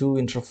will go to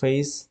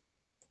interface,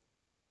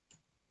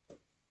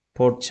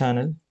 port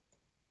channel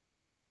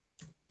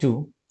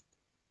 2,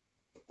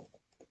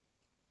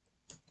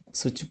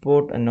 switch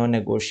port and no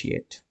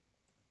negotiate.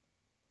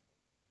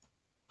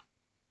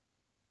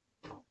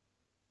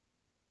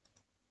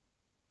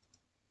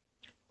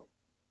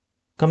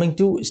 Coming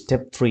to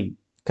step 3,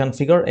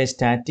 configure a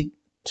static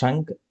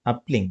trunk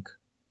uplink.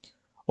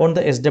 On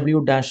the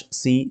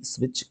SW-C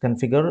switch,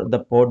 configure the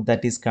port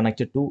that is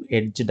connected to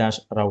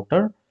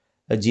edge-router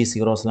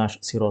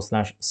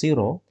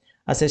G0/0/0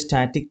 as a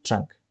static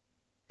trunk.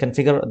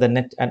 Configure the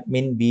net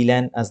admin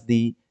VLAN as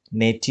the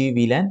native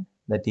VLAN,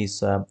 that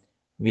is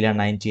VLAN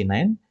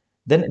 99.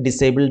 Then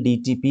disable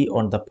DTP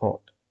on the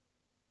port.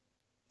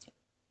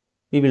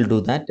 We will do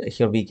that.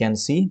 Here we can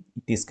see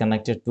it is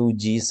connected to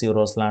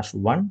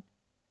G0/1.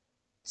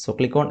 So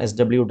click on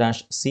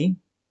SW-C.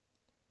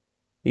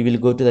 We will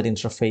go to that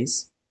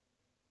interface.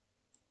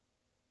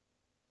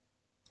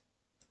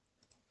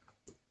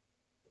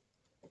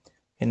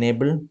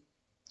 Enable.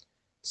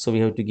 So we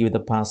have to give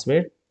the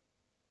password.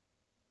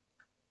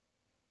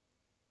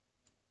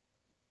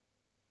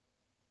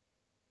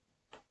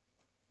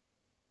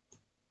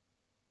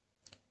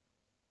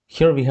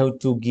 Here we have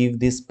to give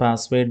this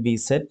password we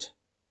set.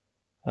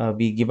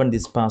 We given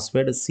this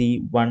password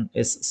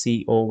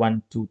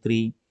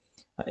C1SCO123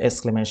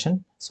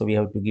 exclamation. So we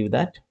have to give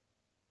that.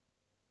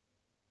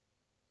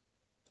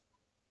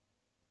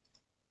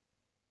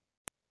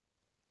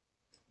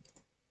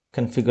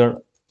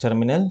 configure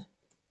terminal,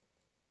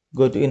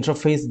 go to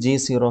interface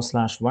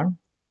G0/1,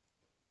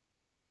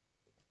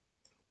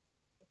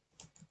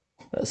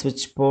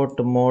 switch port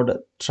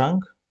mode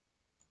trunk.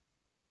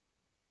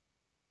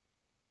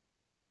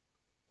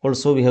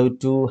 Also we have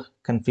to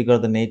configure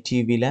the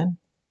native VLAN,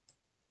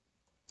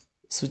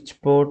 switch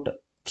port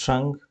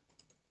trunk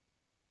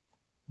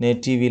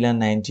native VLAN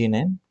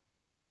 99,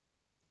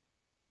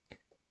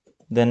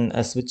 then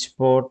a switch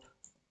port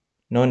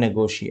no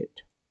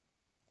negotiate.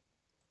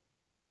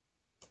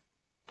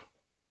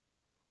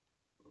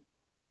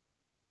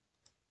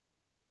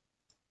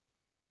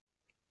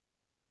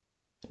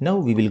 Now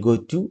we will go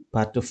to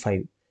part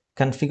 5,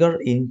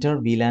 configure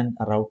inter-VLAN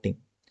routing.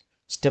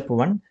 Step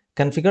 1,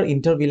 configure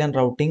inter-VLAN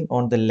routing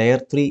on the layer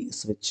 3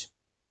 switch,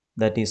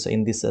 that is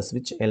in this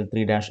switch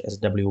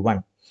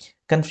L3-SW1.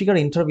 Configure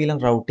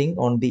inter-VLAN routing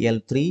on the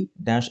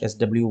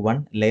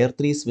L3-SW1 layer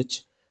 3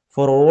 switch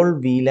for all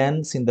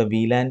VLANs in the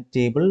VLAN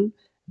table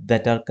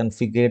that are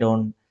configured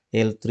on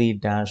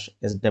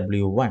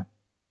L3-SW1.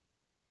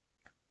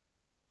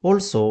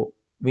 Also,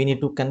 we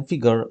need to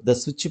configure the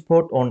switch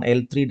port on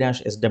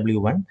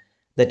L3-SW1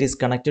 that is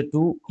connected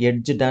to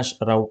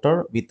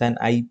edge-router with an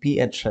IP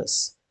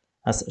address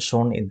as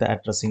shown in the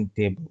addressing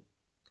table.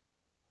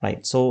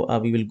 Right, so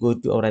we will go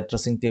to our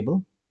addressing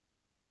table.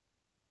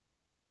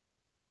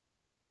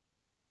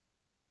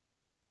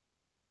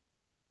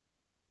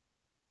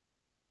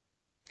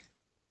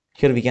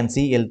 Here we can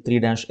see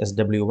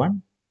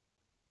L3-SW1.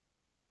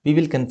 We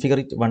will configure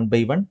it one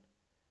by one.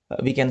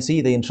 We can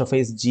see the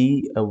interface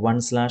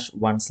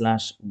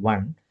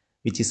G1/1/1,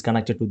 which is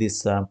connected to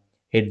this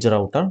edge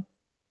router.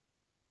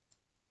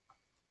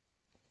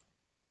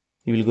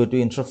 We will go to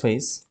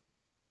interface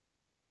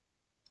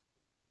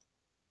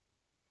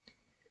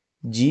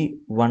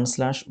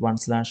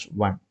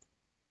G1/1/1.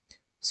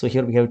 So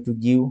here we have to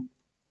give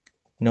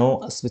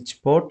no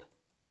switch port.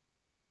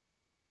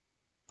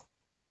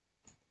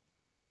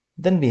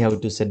 Then we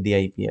have to set the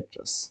IP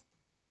address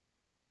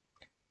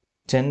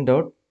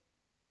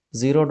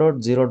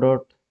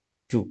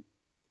 10.0.0.2.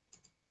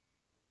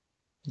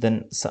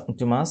 Then submit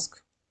to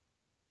mask.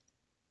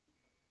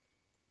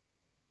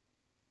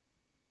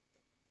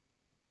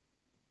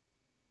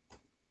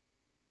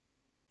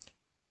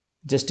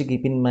 Just to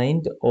keep in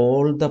mind,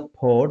 all the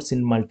ports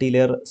in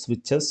multi-layer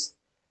switches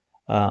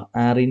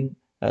are in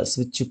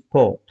switch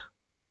port.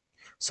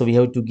 So we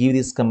have to give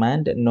this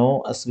command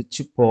no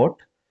switch port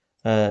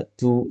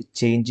to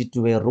change it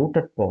to a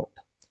routed port.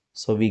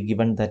 So we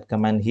given that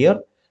command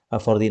here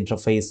for the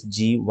interface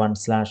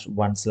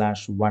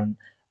G1/1/1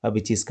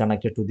 which is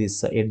connected to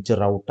this edge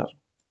router.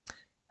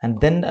 And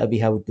then we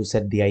have to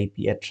set the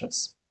IP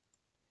address.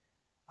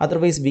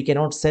 Otherwise, we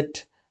cannot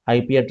set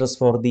IP address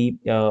for the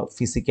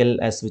physical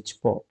switch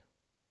port.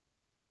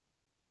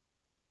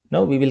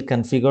 Now we will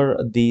configure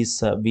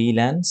these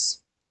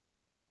VLANs.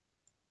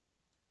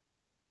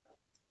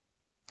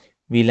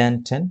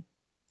 VLAN 10,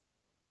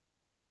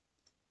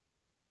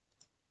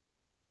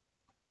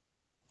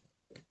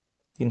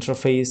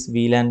 interface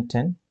VLAN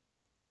 10,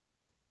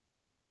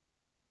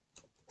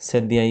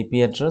 set the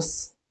IP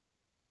address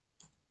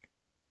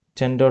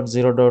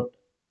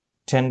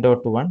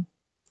 10.0.10.1,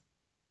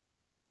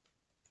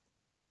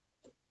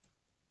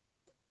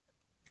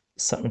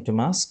 submit to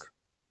mask.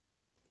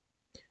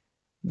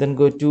 Then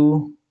go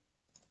to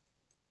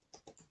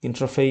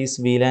interface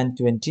VLAN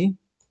 20,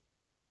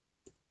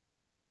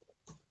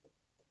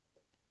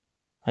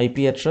 IP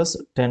address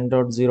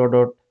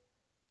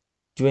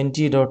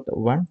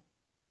 10.0.20.1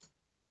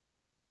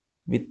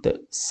 with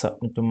the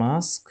submit to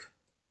mask.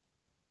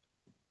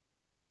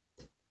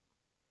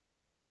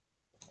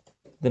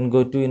 Then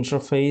go to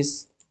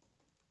interface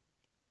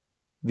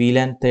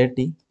VLAN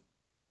 30,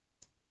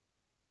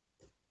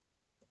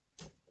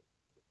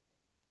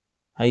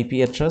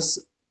 IP address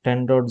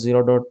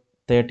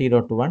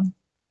 10.0.30.1,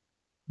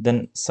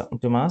 then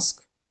submit to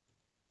mask.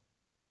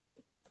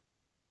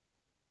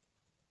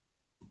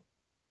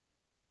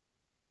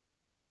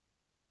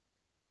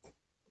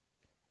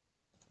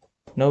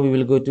 Now we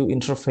will go to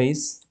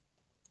interface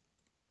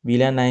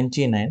VLAN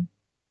 99,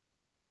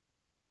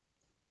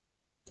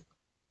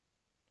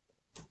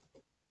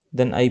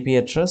 then IP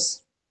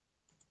address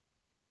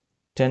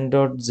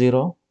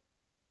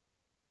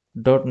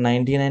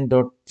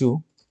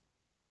 10.0.99.2,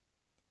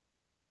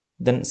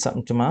 then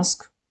submit to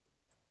mask.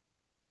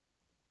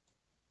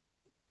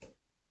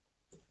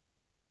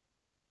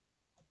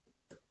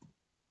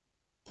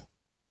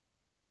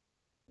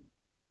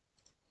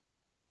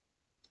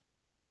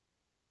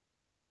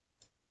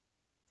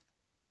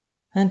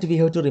 And we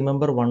have to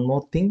remember one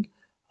more thing.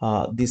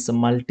 These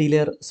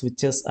multi-layer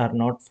switches are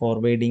not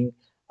forwarding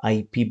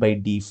IP by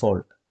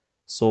default.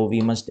 So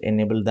we must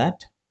enable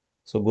that.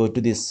 So go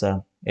to this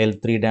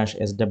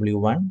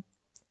L3-SW1,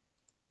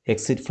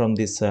 exit from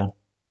this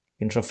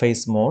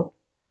interface mode.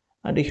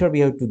 And here we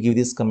have to give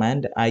this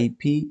command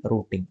IP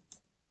routing.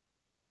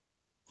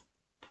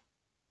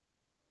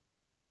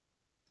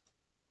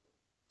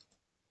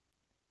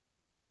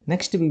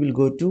 Next, we will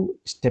go to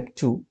step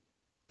 2,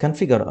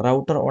 configure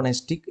router on a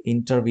stick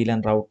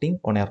inter-VLAN routing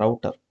on a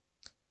router.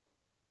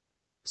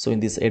 So in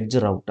this edge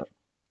router,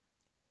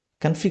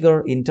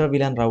 configure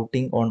inter-VLAN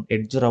routing on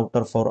edge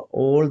router for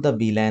all the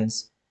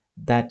VLANs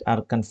that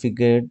are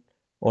configured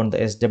on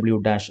the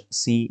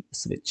SW-C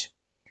switch.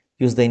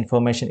 Use the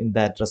information in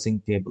the addressing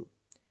table.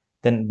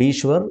 Then be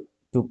sure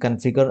to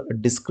configure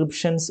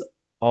descriptions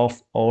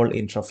of all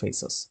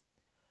interfaces.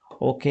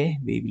 Okay,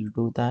 we will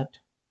do that.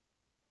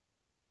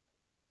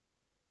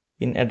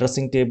 In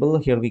addressing table,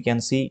 here we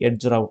can see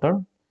edge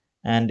router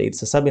and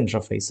its sub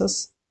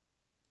interfaces.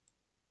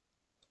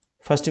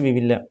 First, we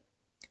will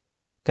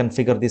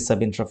configure this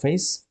sub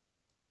interface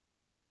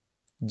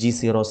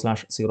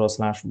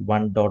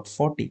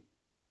G0/0/1.40.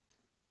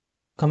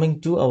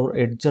 Coming to our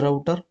edge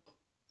router,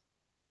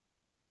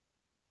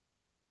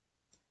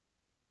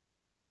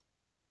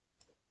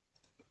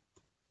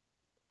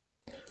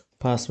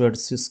 password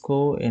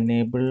CISCO,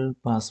 enable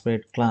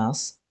password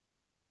class,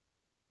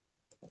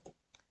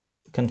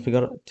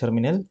 configure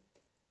terminal.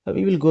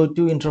 We will go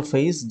to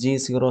interface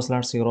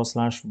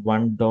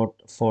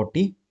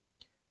G0/0/1.40,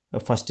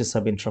 first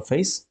sub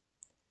interface,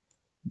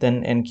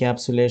 then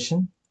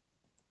encapsulation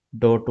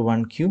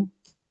 .1q.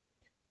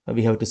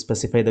 We have to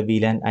specify the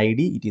VLAN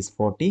ID, it is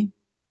 40.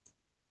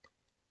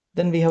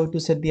 Then we have to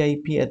set the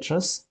IP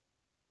address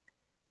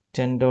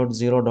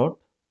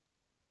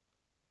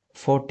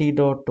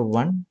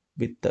 10.0.40.1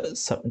 with the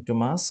subnet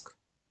mask.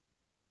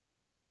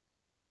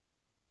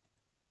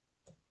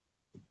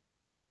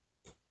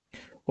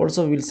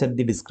 Also, we will set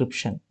the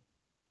description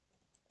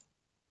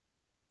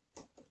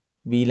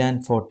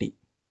VLAN 40.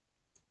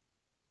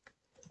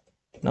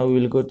 Now we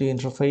will go to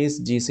interface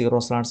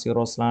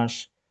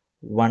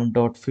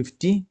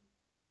G0/0/1.50.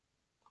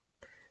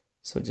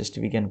 So just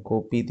we can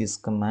copy this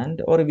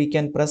command, or we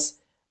can press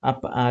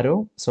up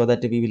arrow so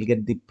that we will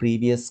get the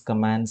previous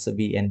commands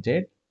we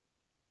entered.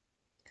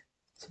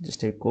 So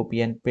just a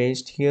copy and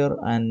paste here,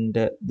 and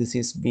this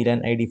is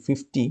VLAN ID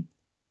 50.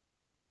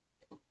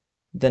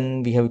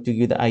 Then we have to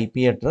give the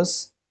IP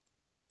address.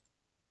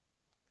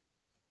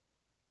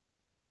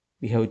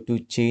 We have to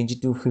change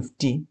to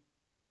 50.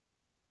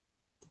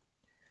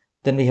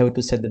 Then we have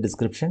to set the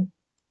description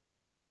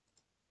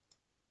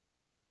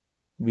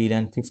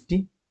VLAN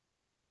 50.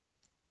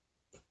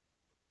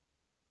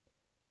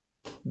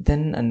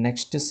 Then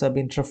next sub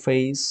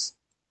interface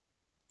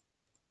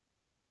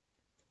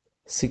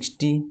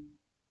 60.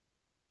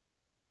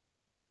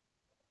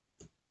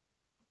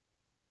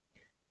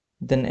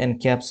 Then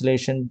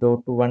encapsulation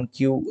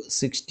 .1q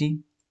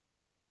 60.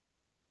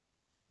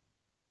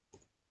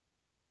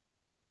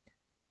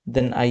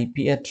 Then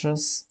IP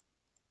address,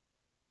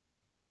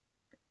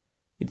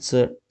 it's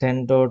a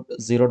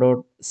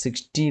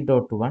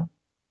 10.0.60.1.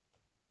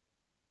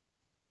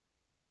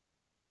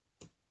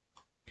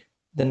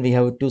 Then we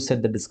have to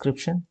set the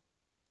description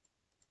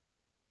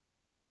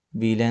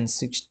VLAN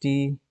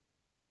 60.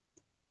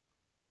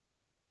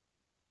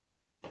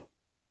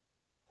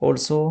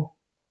 Also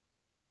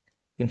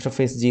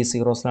interface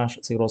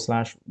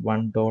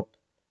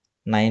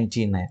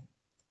G0/0/1.99.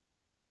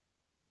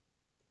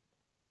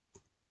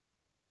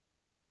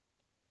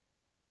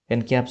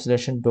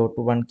 Encapsulation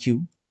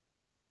 .1q,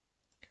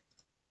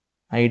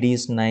 ID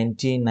is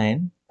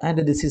 99, and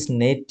this is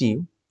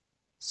native,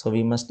 so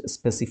we must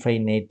specify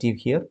native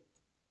here.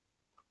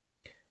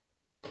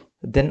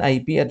 Then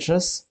IP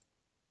address,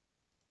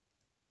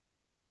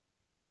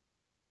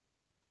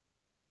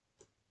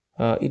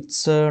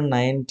 it's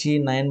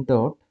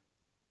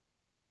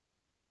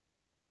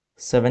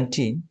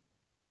 99.17,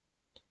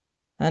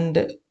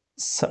 and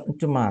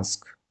subnet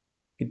mask,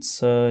 it's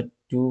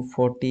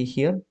 240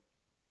 here.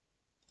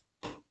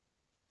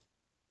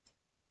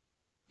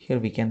 Here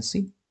we can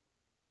see.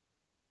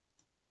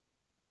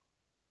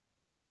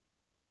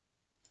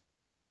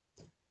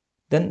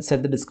 Then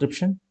set the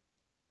description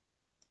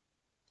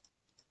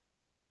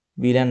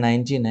VLAN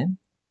 99.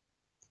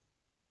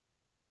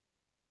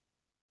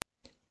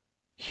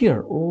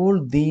 Here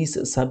all these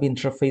sub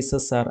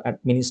interfaces are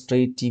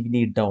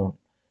administratively down,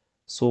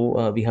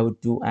 so we have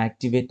to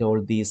activate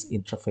all these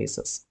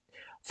interfaces.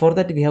 For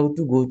that, we have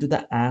to go to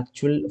the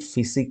actual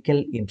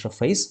physical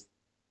interface,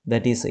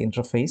 that is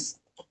interface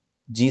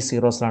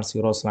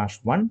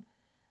G0/0/1,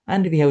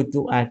 and we have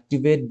to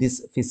activate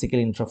this physical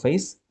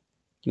interface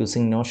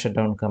using no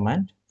shutdown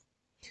command,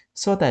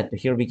 so that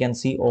here we can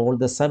see all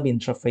the sub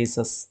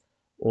interfaces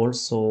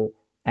also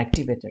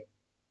activated.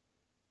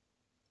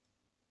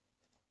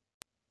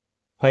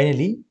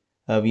 Finally,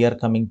 we are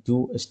coming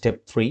to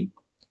step 3,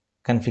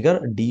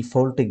 configure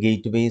default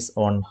gateways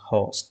on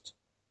host.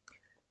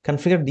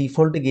 Configure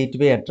default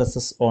gateway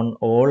addresses on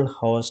all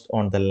hosts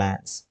on the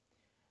LANs.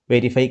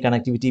 Verify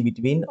connectivity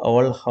between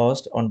all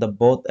hosts on the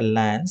both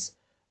LANs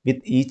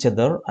with each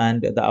other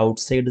and the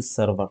outside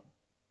server.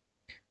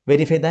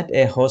 Verify that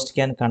a host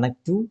can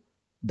connect to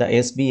the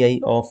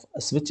SBI of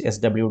switch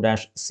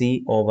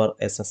SW-C over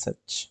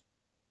SSH.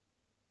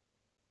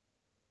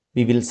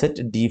 We will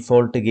set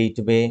default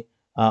gateway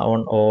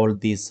on all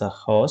these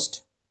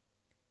hosts.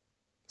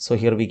 So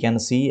here we can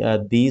see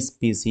these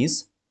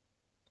PCs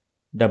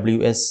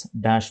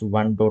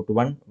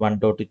WS-1.1,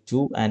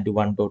 1.2 and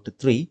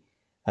 1.3.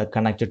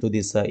 connected to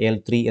this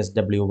L3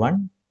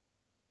 SW1.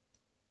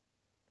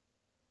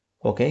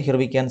 Okay, here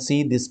we can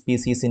see this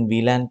PC is in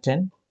VLAN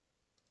 10.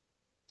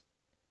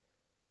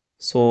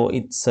 So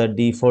it's a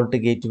default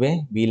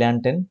gateway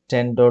VLAN 10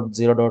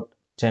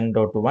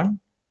 10.0.10.1.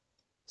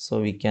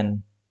 So we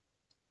can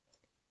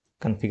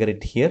configure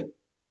it here.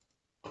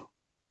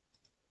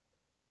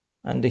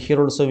 And here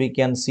also we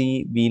can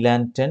see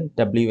VLAN 10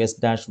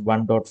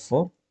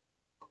 WS-1.4.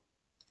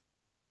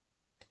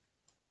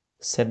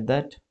 Set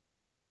that.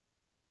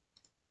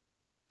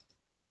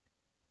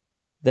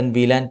 Then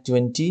VLAN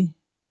 20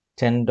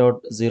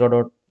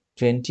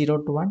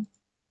 10.0.20.1.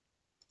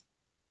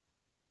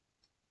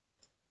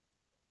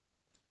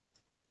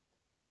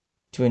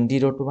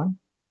 20.1.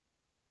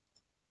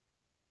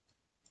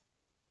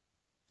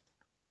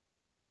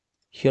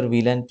 Here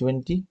VLAN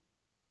 20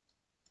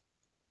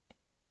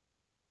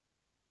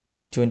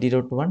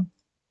 20.1.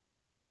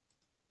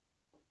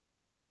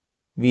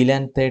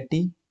 VLAN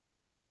 30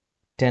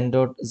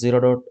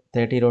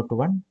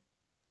 10.0.30.1.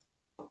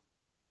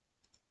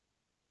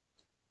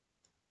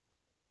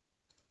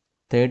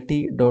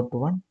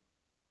 30.1.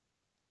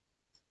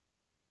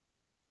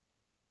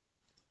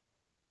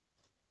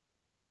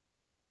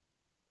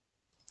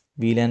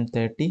 VLAN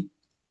 30.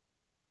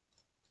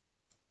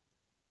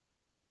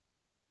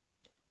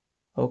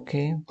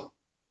 Okay.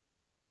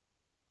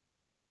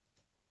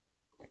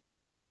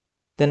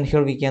 Then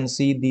here we can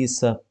see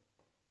these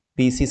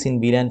PCs in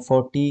VLAN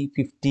 40,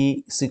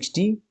 50,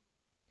 60.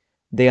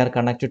 They are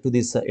connected to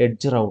this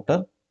edge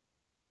router.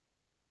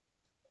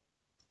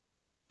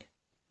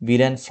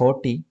 VLAN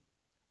 40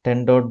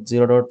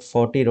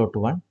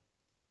 10.0.40.1.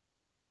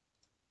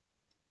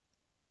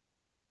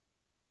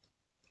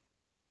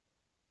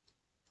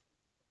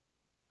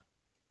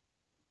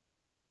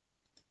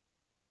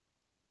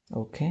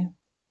 Okay.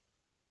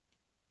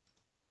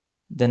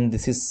 Then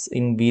this is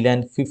in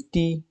VLAN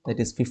 50, that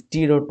is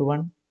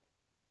 50.1.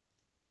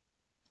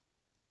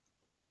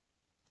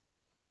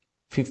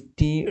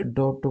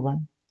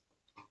 50.1.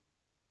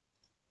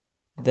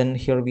 Then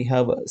here we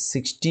have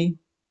 60.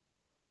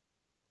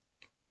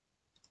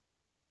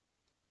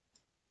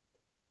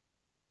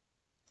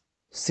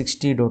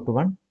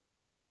 60.1.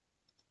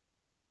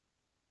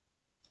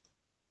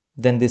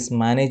 Then this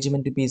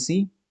management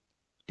PC,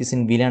 it is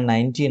in VLAN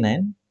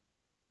 99.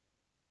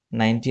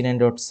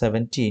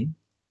 99.17.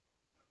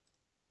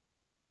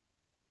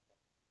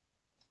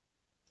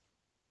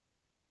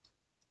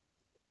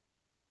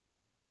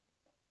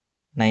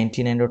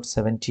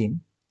 99.17.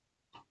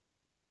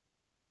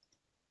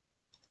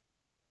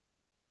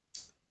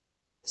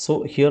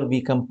 So here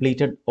we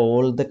completed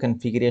all the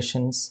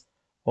configurations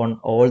on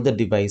all the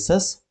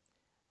devices,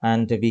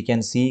 and we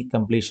can see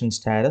completion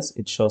status.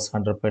 It shows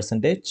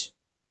 100%.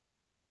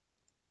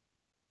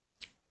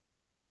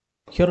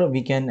 Here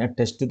we can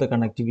test the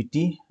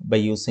connectivity by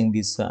using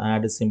this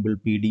add symbol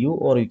PDU,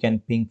 or you can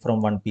ping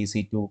from one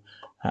PC to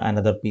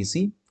another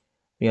PC.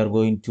 We are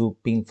going to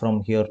ping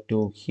from here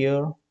to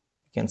here.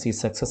 You can see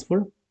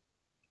successful.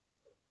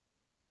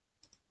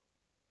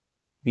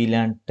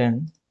 VLAN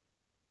 10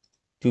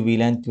 to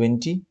VLAN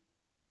 20.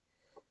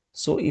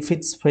 So if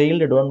it's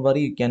failed, don't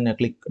worry, you can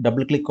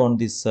double click on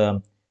this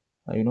color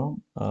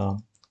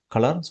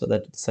so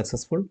that it's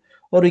successful,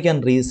 or you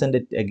can resend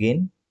it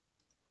again.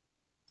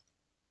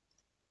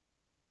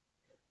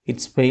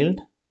 It's failed,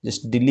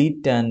 just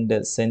delete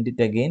and send it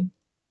again.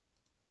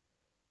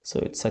 So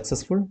it's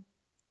successful.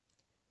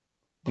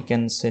 We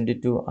can send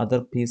it to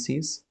other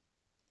PCs.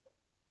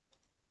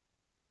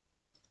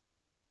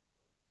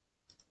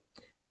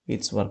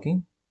 It's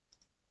working.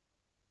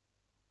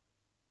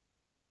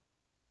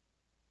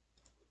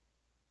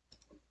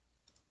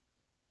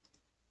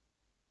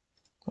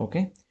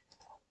 Okay.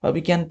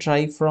 We can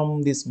try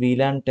from this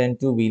VLAN 10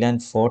 to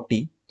VLAN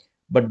 40,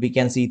 but we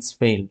can see it's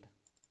failed.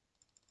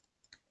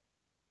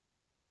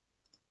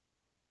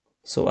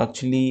 So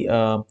actually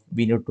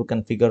we need to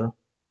configure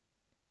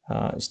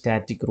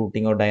static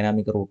routing or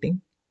dynamic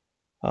routing.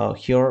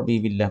 Here we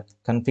will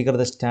configure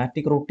the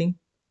static routing,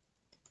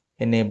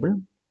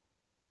 enable.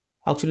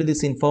 Actually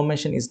this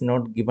information is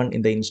not given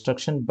in the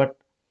instruction, but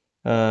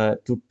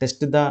to test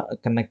the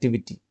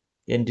connectivity,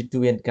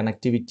 end-to-end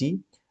connectivity,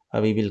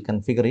 we will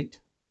configure it.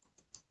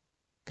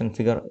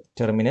 Configure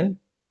terminal.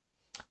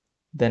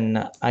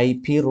 Then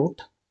IP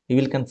route, we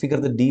will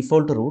configure the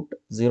default route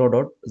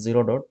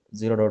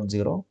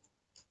 0.0.0.0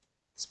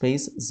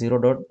 space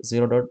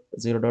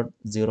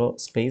 0.0.0.0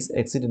 space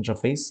exit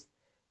interface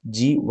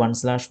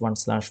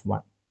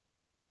G1/1/1.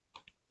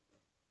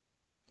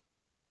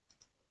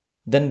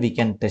 Then we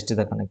can test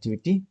the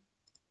connectivity.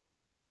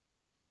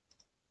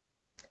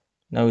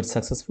 Now it's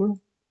successful.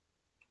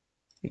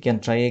 We can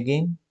try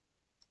again.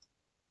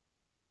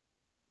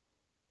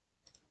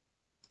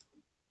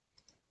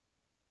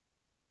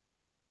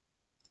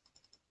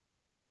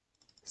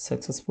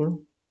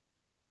 Successful.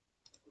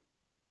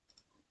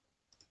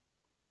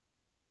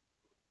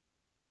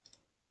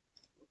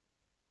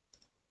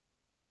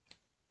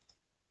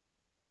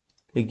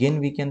 Again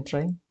we can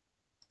try.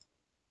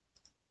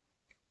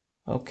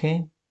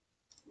 Okay.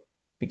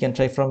 We can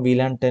try from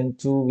VLAN 10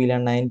 to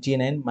VLAN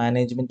 99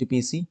 management to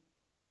PC.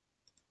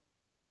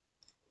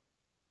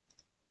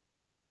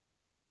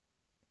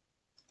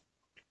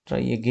 Try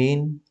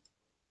again.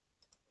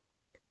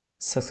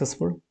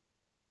 Successful.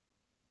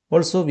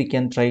 Also, we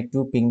can try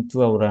to ping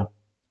to our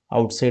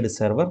outside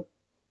server.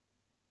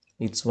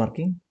 It's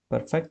working.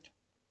 Perfect.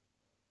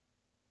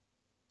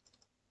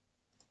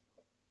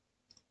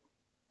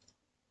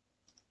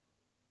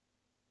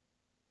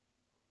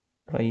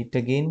 Try it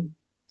again.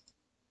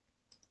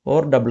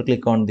 Or double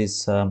click on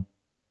this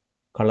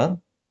color.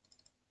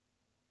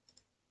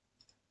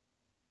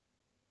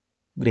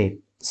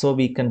 Great. So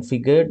we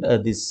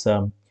configured this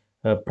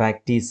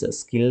practice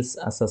skills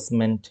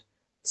assessment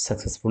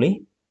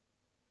successfully.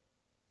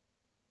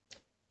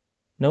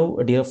 Now,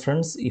 dear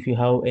friends, if you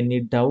have any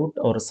doubt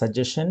or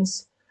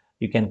suggestions,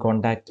 you can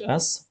contact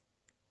us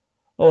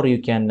or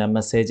you can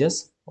message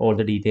us. All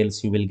the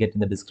details you will get in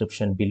the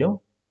description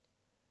below.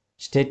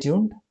 Stay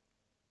tuned.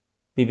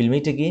 We will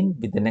meet again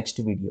with the next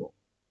video.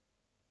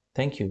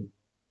 Thank you.